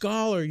not a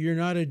scholar. You're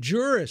not a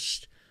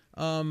jurist.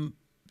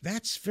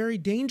 That's very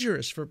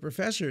dangerous for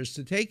professors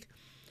to take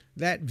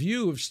that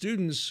view of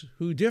students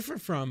who differ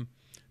from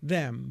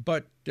them.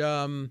 But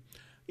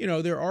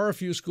there are a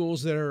few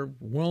schools that are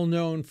well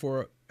known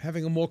for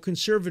having a more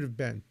conservative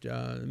bent.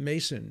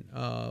 Mason,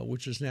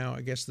 which is now,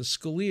 I guess, the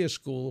Scalia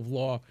School of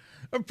Law,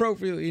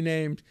 appropriately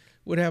named,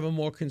 would have a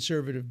more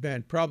conservative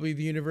bent. Probably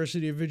the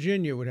University of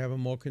Virginia would have a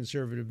more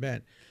conservative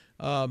bent.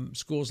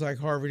 Schools like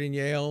Harvard and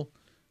Yale,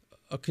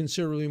 a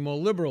considerably more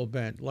liberal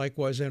bent.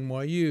 Likewise,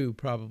 NYU,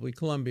 probably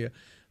Columbia.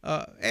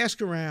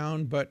 Ask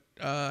around, but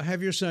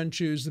have your son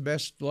choose the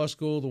best law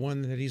school, the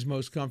one that he's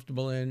most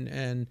comfortable in,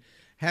 and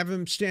have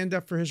him stand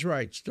up for his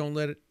rights. Don't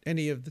let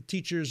any of the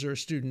teachers or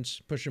students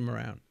push him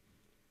around.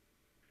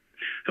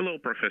 Hello,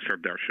 Professor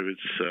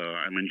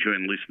Dershowitz. I'm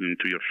enjoying listening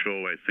to your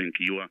show. I think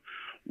you are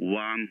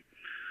one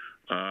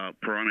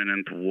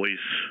prominent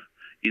voice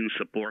in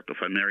support of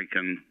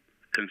American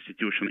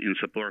Constitution, in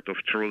support of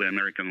truly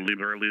American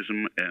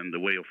liberalism and the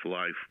way of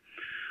life,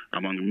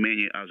 among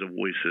many other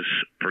voices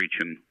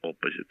preaching the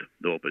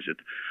opposite.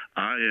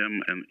 I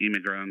am an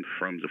immigrant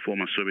from the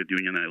former Soviet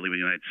Union. I live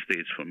in the United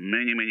States for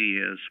many, many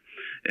years.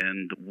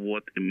 And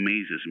what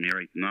amazes me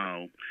right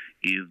now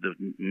is the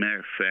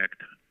mere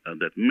fact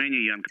that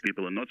many young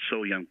people, and not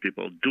so young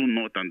people, do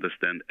not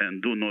understand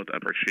and do not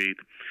appreciate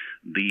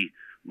the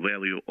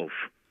value of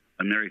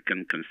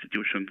American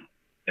Constitution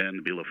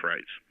and Bill of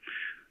Rights.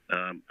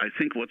 I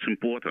think what's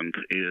important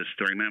is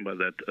to remember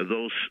that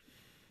those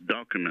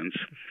documents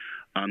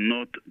are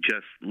not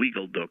just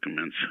legal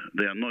documents.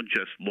 They are not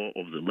just law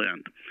of the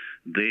land.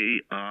 They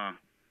are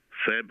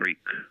fabric.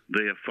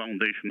 They are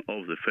foundation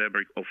of the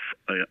fabric of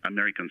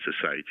American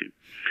society.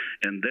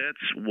 And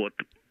that's what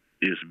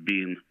is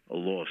being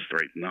lost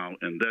right now.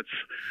 And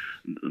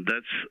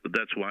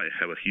that's why I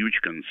have a huge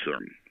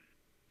concern.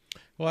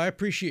 Well, I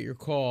appreciate your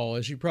call.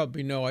 As you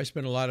probably know, I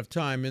spent a lot of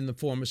time in the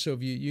former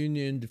Soviet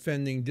Union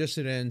defending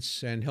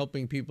dissidents and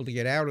helping people to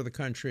get out of the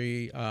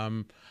country.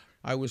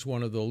 I was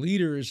one of the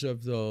leaders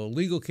of the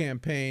legal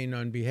campaign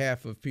on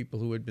behalf of people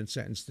who had been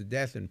sentenced to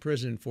death in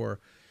prison for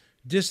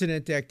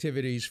dissident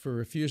activities,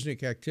 for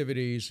refusenic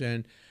activities.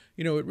 And,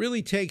 you know, it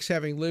really takes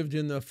having lived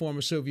in the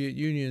former Soviet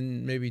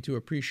Union maybe to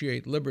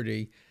appreciate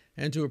liberty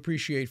and to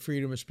appreciate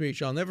freedom of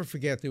speech. I'll never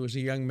forget there was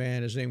a young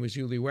man, his name was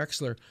Yuli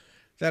Wexler,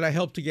 that I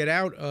helped to get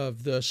out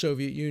of the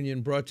Soviet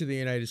Union, brought to the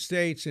United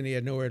States, and he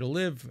had nowhere to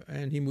live,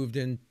 and he moved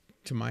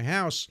into my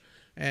house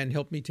and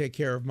helped me take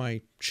care of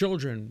my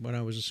children when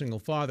I was a single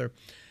father.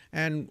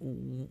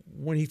 And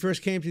when he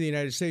first came to the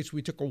United States,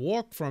 we took a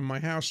walk from my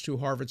house to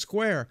Harvard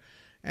Square,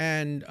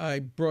 and I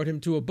brought him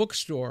to a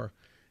bookstore,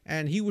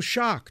 and he was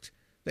shocked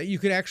that you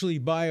could actually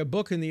buy a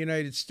book in the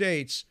United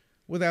States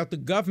without the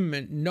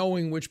government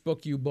knowing which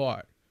book you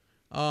bought.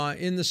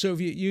 In the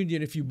Soviet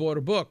Union, if you bought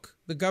a book,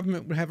 the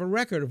government would have a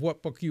record of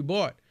what book you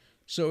bought.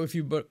 So if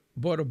you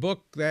bought a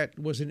book that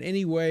was in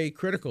any way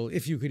critical,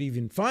 if you could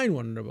even find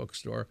one in a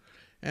bookstore,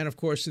 and of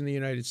course in the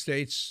United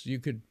States, you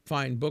could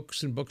find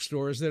books in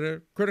bookstores that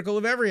are critical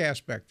of every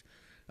aspect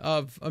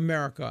of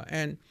America.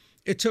 And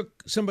it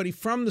took somebody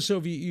from the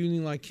Soviet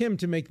Union like him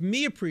to make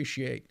me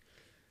appreciate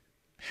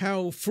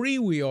how free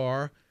we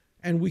are,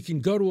 and we can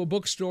go to a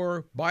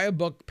bookstore, buy a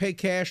book, pay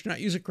cash, not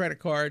use a credit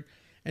card,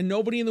 and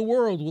nobody in the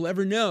world will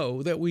ever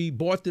know that we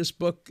bought this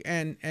book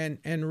and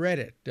read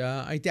it.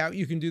 I doubt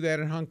you can do that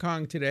in Hong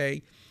Kong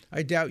today.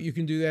 I doubt you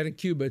can do that in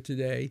Cuba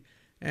today.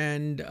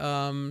 And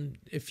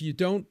if you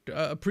don't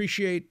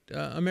appreciate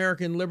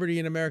American liberty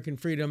and American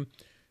freedom,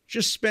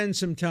 just spend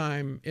some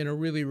time in a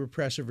really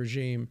repressive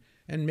regime,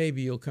 and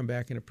maybe you'll come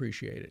back and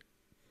appreciate it.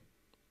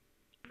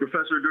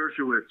 Professor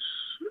Dershowitz,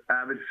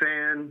 avid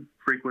fan,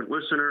 frequent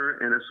listener,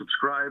 and a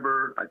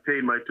subscriber. I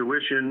paid my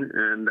tuition,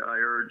 and I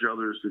urge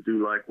others to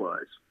do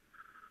likewise.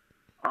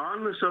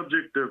 On the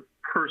subject of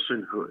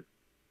personhood,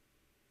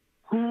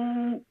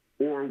 who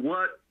or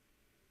what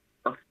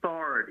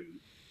authority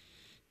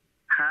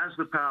has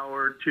the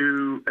power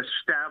to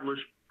establish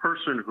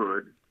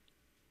personhood,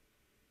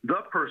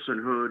 the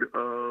personhood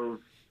of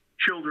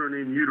children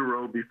in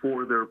utero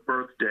before their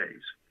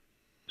birthdays?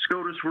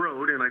 SCOTUS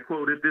wrote, and I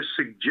quote, "If this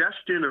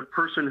suggestion of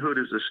personhood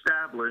is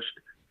established,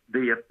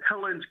 the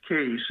appellant's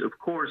case, of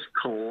course,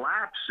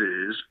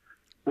 collapses,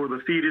 for the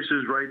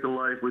fetus's right to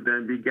life would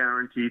then be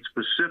guaranteed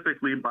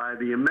specifically by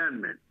the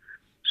amendment."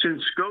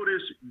 Since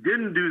SCOTUS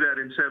didn't do that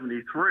in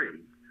 73,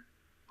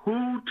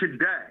 who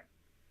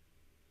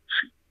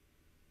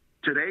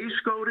today's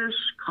SCOTUS,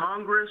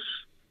 Congress,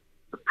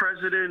 the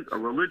president, a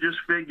religious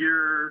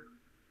figure,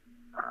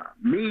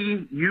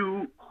 me,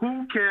 you,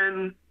 who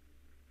can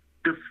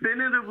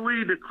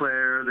definitively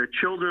declare that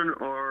children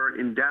are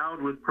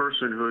endowed with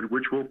personhood,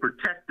 which will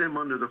protect them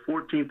under the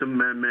 14th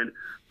Amendment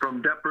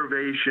from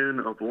deprivation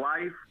of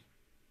life,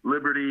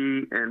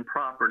 liberty, and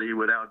property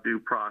without due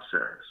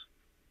process?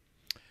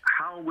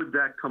 How would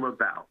that come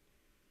about?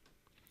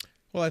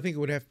 Well, I think it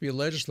would have to be a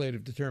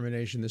legislative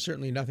determination. There's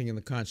certainly nothing in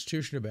the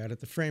Constitution about it.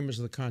 The framers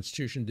of the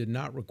Constitution did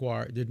not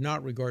regard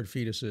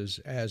fetuses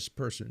as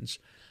persons.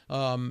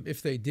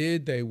 If they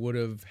did, they would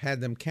have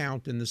had them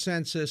count in the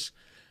census.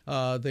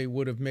 They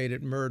would have made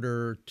it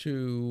murder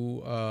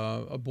to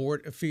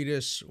abort a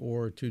fetus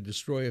or to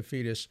destroy a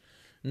fetus.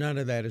 None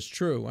of that is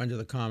true. Under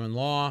the common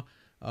law,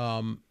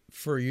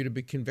 for you to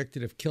be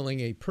convicted of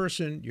killing a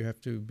person, you have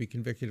to be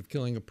convicted of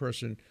killing a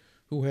person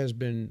who has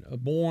been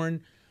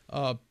born.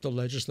 The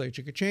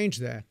legislature could change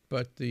that,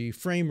 but the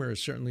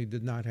framers certainly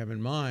did not have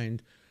in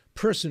mind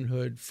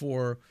personhood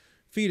for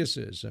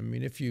fetuses. I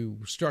mean, if you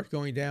start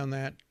going down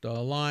that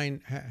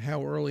line,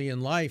 how early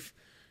in life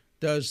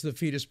does the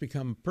fetus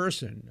become a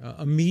person?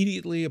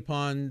 Immediately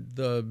upon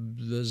the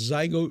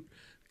zygote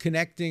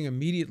connecting,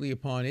 immediately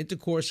upon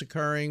intercourse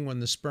occurring, when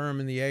the sperm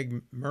and the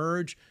egg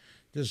merge?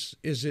 Is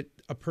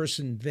it a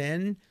person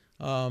then?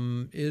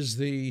 Is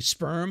the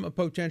sperm a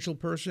potential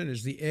person?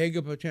 Is the egg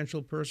a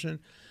potential person?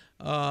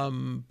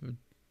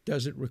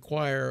 Does it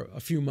require a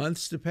few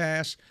months to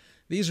pass?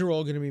 These are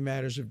all going to be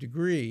matters of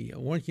degree.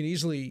 One can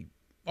easily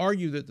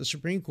argue that the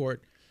Supreme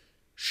Court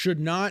should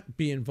not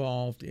be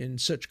involved in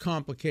such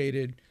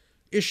complicated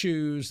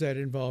issues that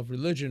involve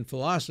religion,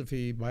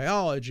 philosophy,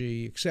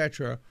 biology,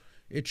 etc.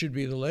 It should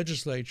be the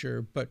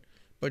legislature, but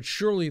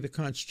surely the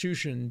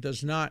Constitution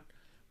does not,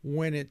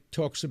 when it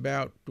talks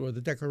about, or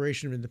the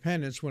Declaration of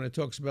Independence, when it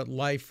talks about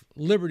life,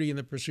 liberty, and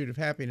the pursuit of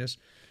happiness,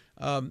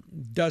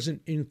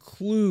 doesn't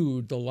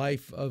include the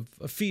life of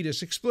a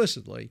fetus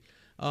explicitly.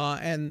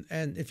 And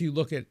if you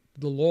look at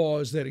the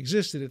laws that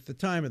existed at the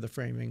time of the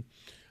framing,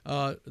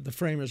 the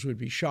framers would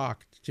be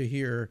shocked to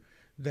hear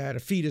that a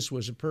fetus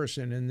was a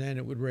person, and then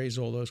it would raise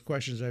all those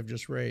questions I've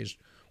just raised.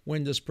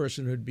 When does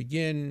personhood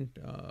begin,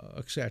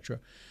 etc.?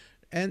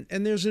 And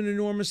there's an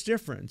enormous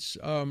difference.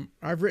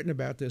 I've written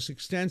about this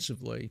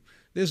extensively.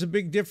 There's a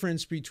big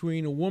difference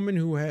between a woman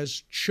who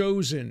has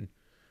chosen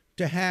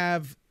to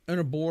have an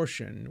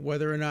abortion,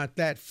 whether or not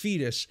that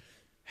fetus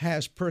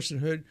has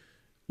personhood,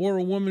 or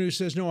a woman who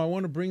says, no, I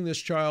want to bring this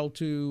child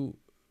to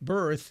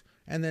birth,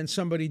 and then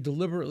somebody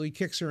deliberately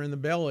kicks her in the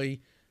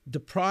belly,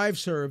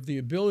 deprives her of the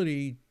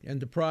ability, and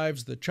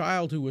deprives the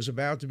child who was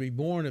about to be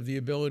born of the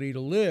ability to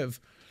live.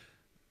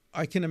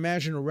 I can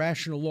imagine a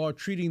rational law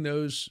treating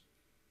those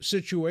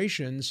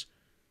situations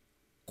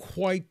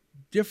quite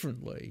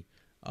differently.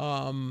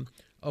 A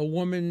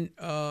woman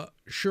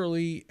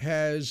surely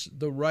has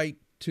the right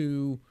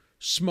to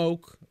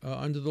smoke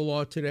under the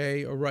law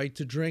today, a right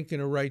to drink,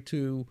 and a right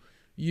to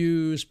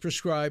use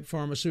prescribed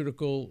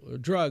pharmaceutical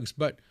drugs.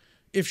 But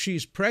if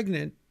she's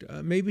pregnant,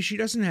 maybe she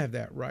doesn't have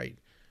that right.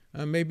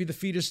 Maybe the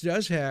fetus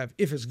does have,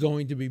 if it's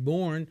going to be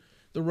born,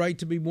 the right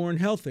to be born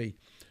healthy.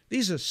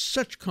 These are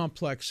such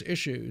complex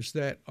issues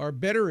that are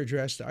better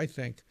addressed, I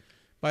think,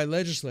 by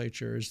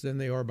legislatures than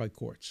they are by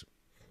courts.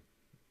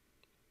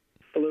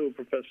 Hello,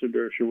 Professor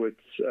Dershowitz.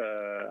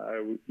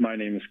 My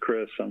name is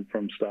Chris. I'm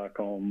from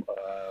Stockholm.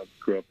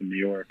 Grew up in New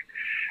York.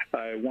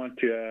 I want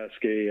to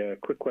ask a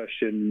quick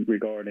question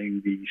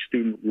regarding the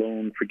student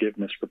loan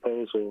forgiveness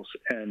proposals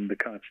and the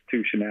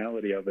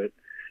constitutionality of it,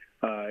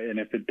 and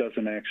if it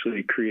doesn't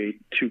actually create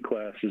two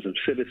classes of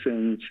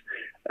citizens,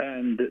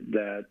 and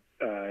that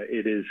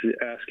it is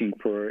asking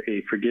for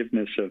a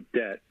forgiveness of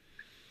debt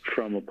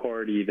from a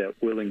party that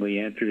willingly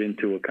entered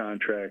into a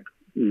contract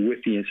with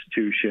the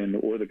institution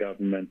or the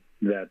government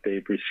that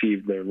they've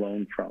received their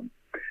loan from.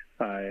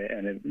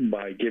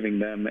 By giving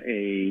them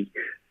a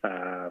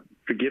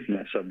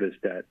forgiveness of this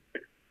debt,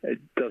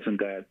 doesn't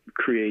that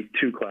create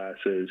two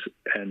classes?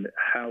 And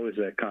how is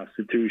that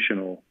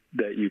constitutional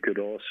that you could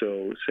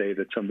also say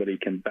that somebody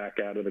can back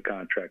out of the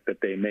contract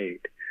that they made?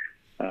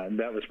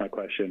 That was my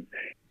question.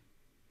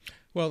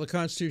 Well, the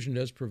Constitution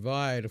does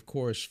provide, of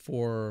course,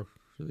 for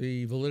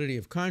the validity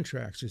of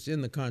contracts. It's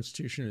in the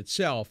Constitution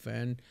itself.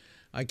 And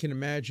I can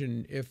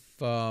imagine if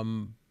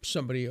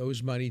somebody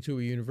owes money to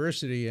a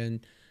university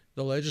and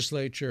the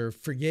legislature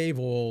forgave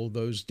all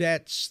those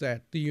debts,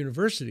 that the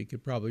university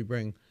could probably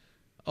bring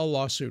a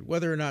lawsuit.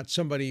 Whether or not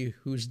somebody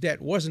whose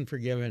debt wasn't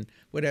forgiven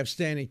would have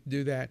standing to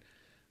do that,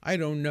 I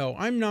don't know.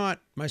 I'm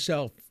not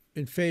myself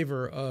in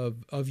favor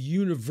of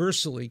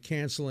universally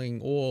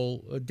canceling all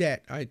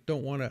debt. I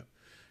don't want to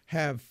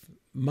have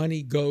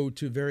money go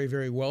to very,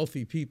 very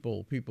wealthy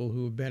people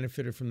who have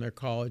benefited from their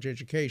college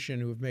education,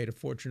 who have made a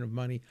fortune of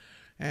money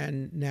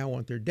and now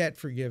want their debt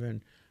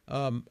forgiven.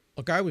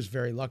 Look, I was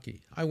very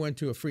lucky. I went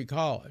to a free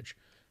college.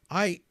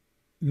 I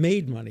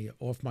made money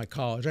off my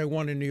college. I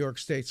won a New York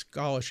State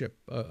scholarship,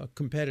 a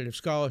competitive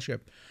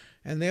scholarship,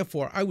 and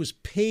therefore I was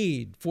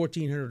paid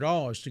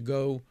 $1,400 to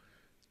go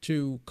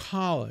to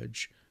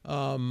college.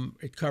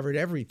 It covered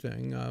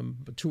everything.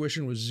 But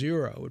tuition was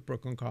zero at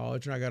Brooklyn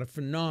College, and I got a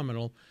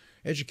phenomenal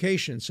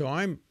education. So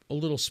I'm a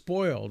little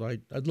spoiled.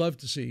 I'd love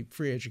to see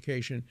free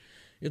education,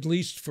 at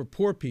least for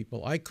poor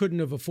people. I couldn't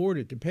have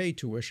afforded to pay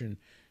tuition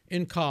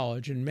in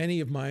college, and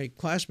many of my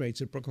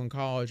classmates at Brooklyn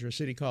College or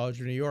City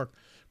College of New York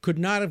could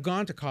not have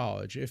gone to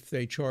college if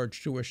they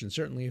charged tuition,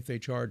 certainly if they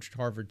charged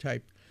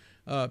Harvard-type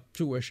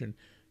tuition.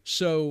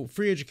 So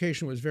free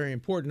education was very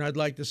important. I'd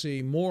like to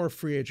see more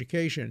free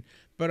education,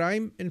 but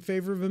I'm in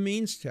favor of a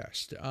means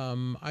test.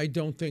 I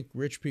don't think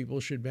rich people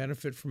should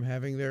benefit from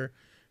having their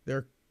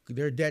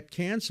debt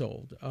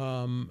canceled.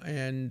 You're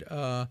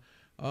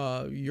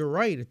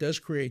right, it does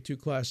create two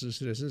classes of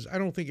citizens. I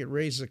don't think it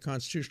raises a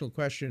constitutional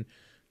question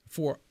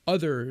for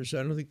others.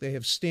 I don't think they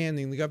have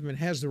standing. The government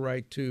has the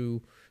right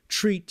to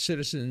treat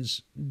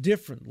citizens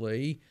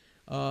differently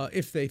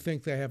if they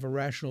think they have a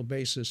rational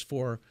basis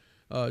for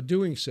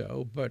doing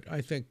so. But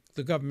I think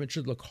the government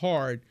should look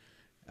hard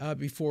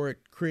before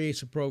it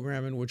creates a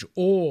program in which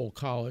all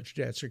college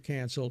debts are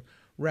canceled,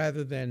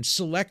 rather than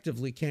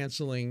selectively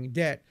canceling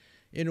debt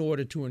in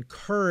order to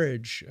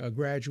encourage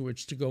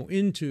graduates to go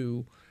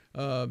into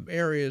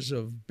areas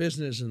of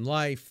business and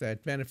life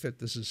that benefit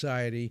the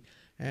society,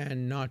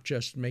 and not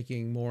just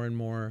making more and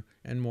more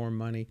and more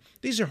money.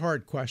 These are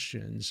hard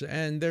questions,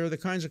 and they're the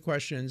kinds of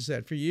questions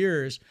that for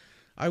years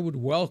I would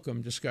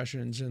welcome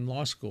discussions in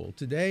law school.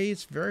 Today,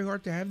 it's very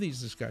hard to have these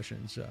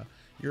discussions.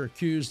 You're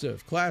accused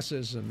of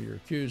classism, you're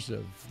accused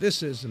of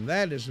thisism,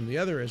 thatism, the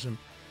otherism.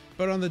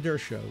 But on the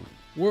Dersh Show,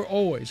 we're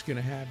always going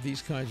to have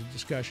these kinds of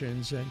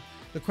discussions. And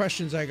the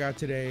questions I got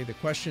today, the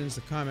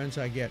comments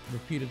I get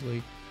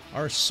repeatedly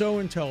are so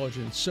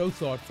intelligent, so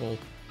thoughtful,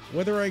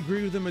 whether I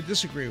agree with them or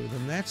disagree with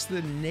them. That's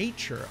the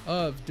nature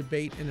of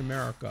debate in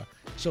America.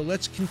 So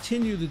let's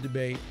continue the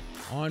debate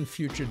on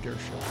future Dersh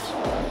Shows.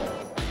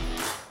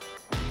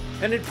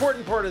 An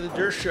important part of the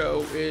Dersh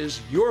Show is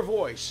your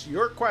voice,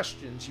 your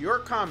questions, your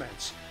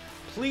comments.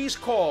 please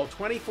call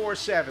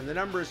 24/7. The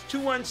number is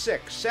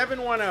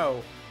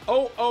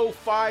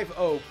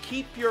 216-710-0050.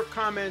 Keep your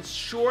comments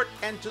short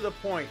and to the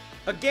point.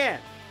 Again,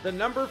 the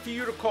number for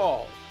you to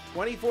call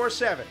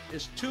 24/7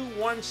 is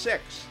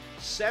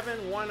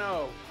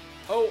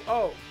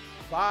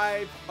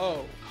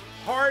 216-710-0050.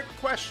 Hard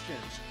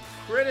questions,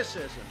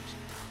 criticisms,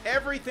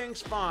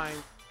 everything's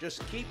fine.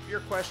 Just keep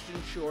your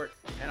questions short,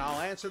 and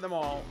I'll answer them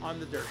all on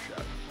The Dirt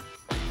Show.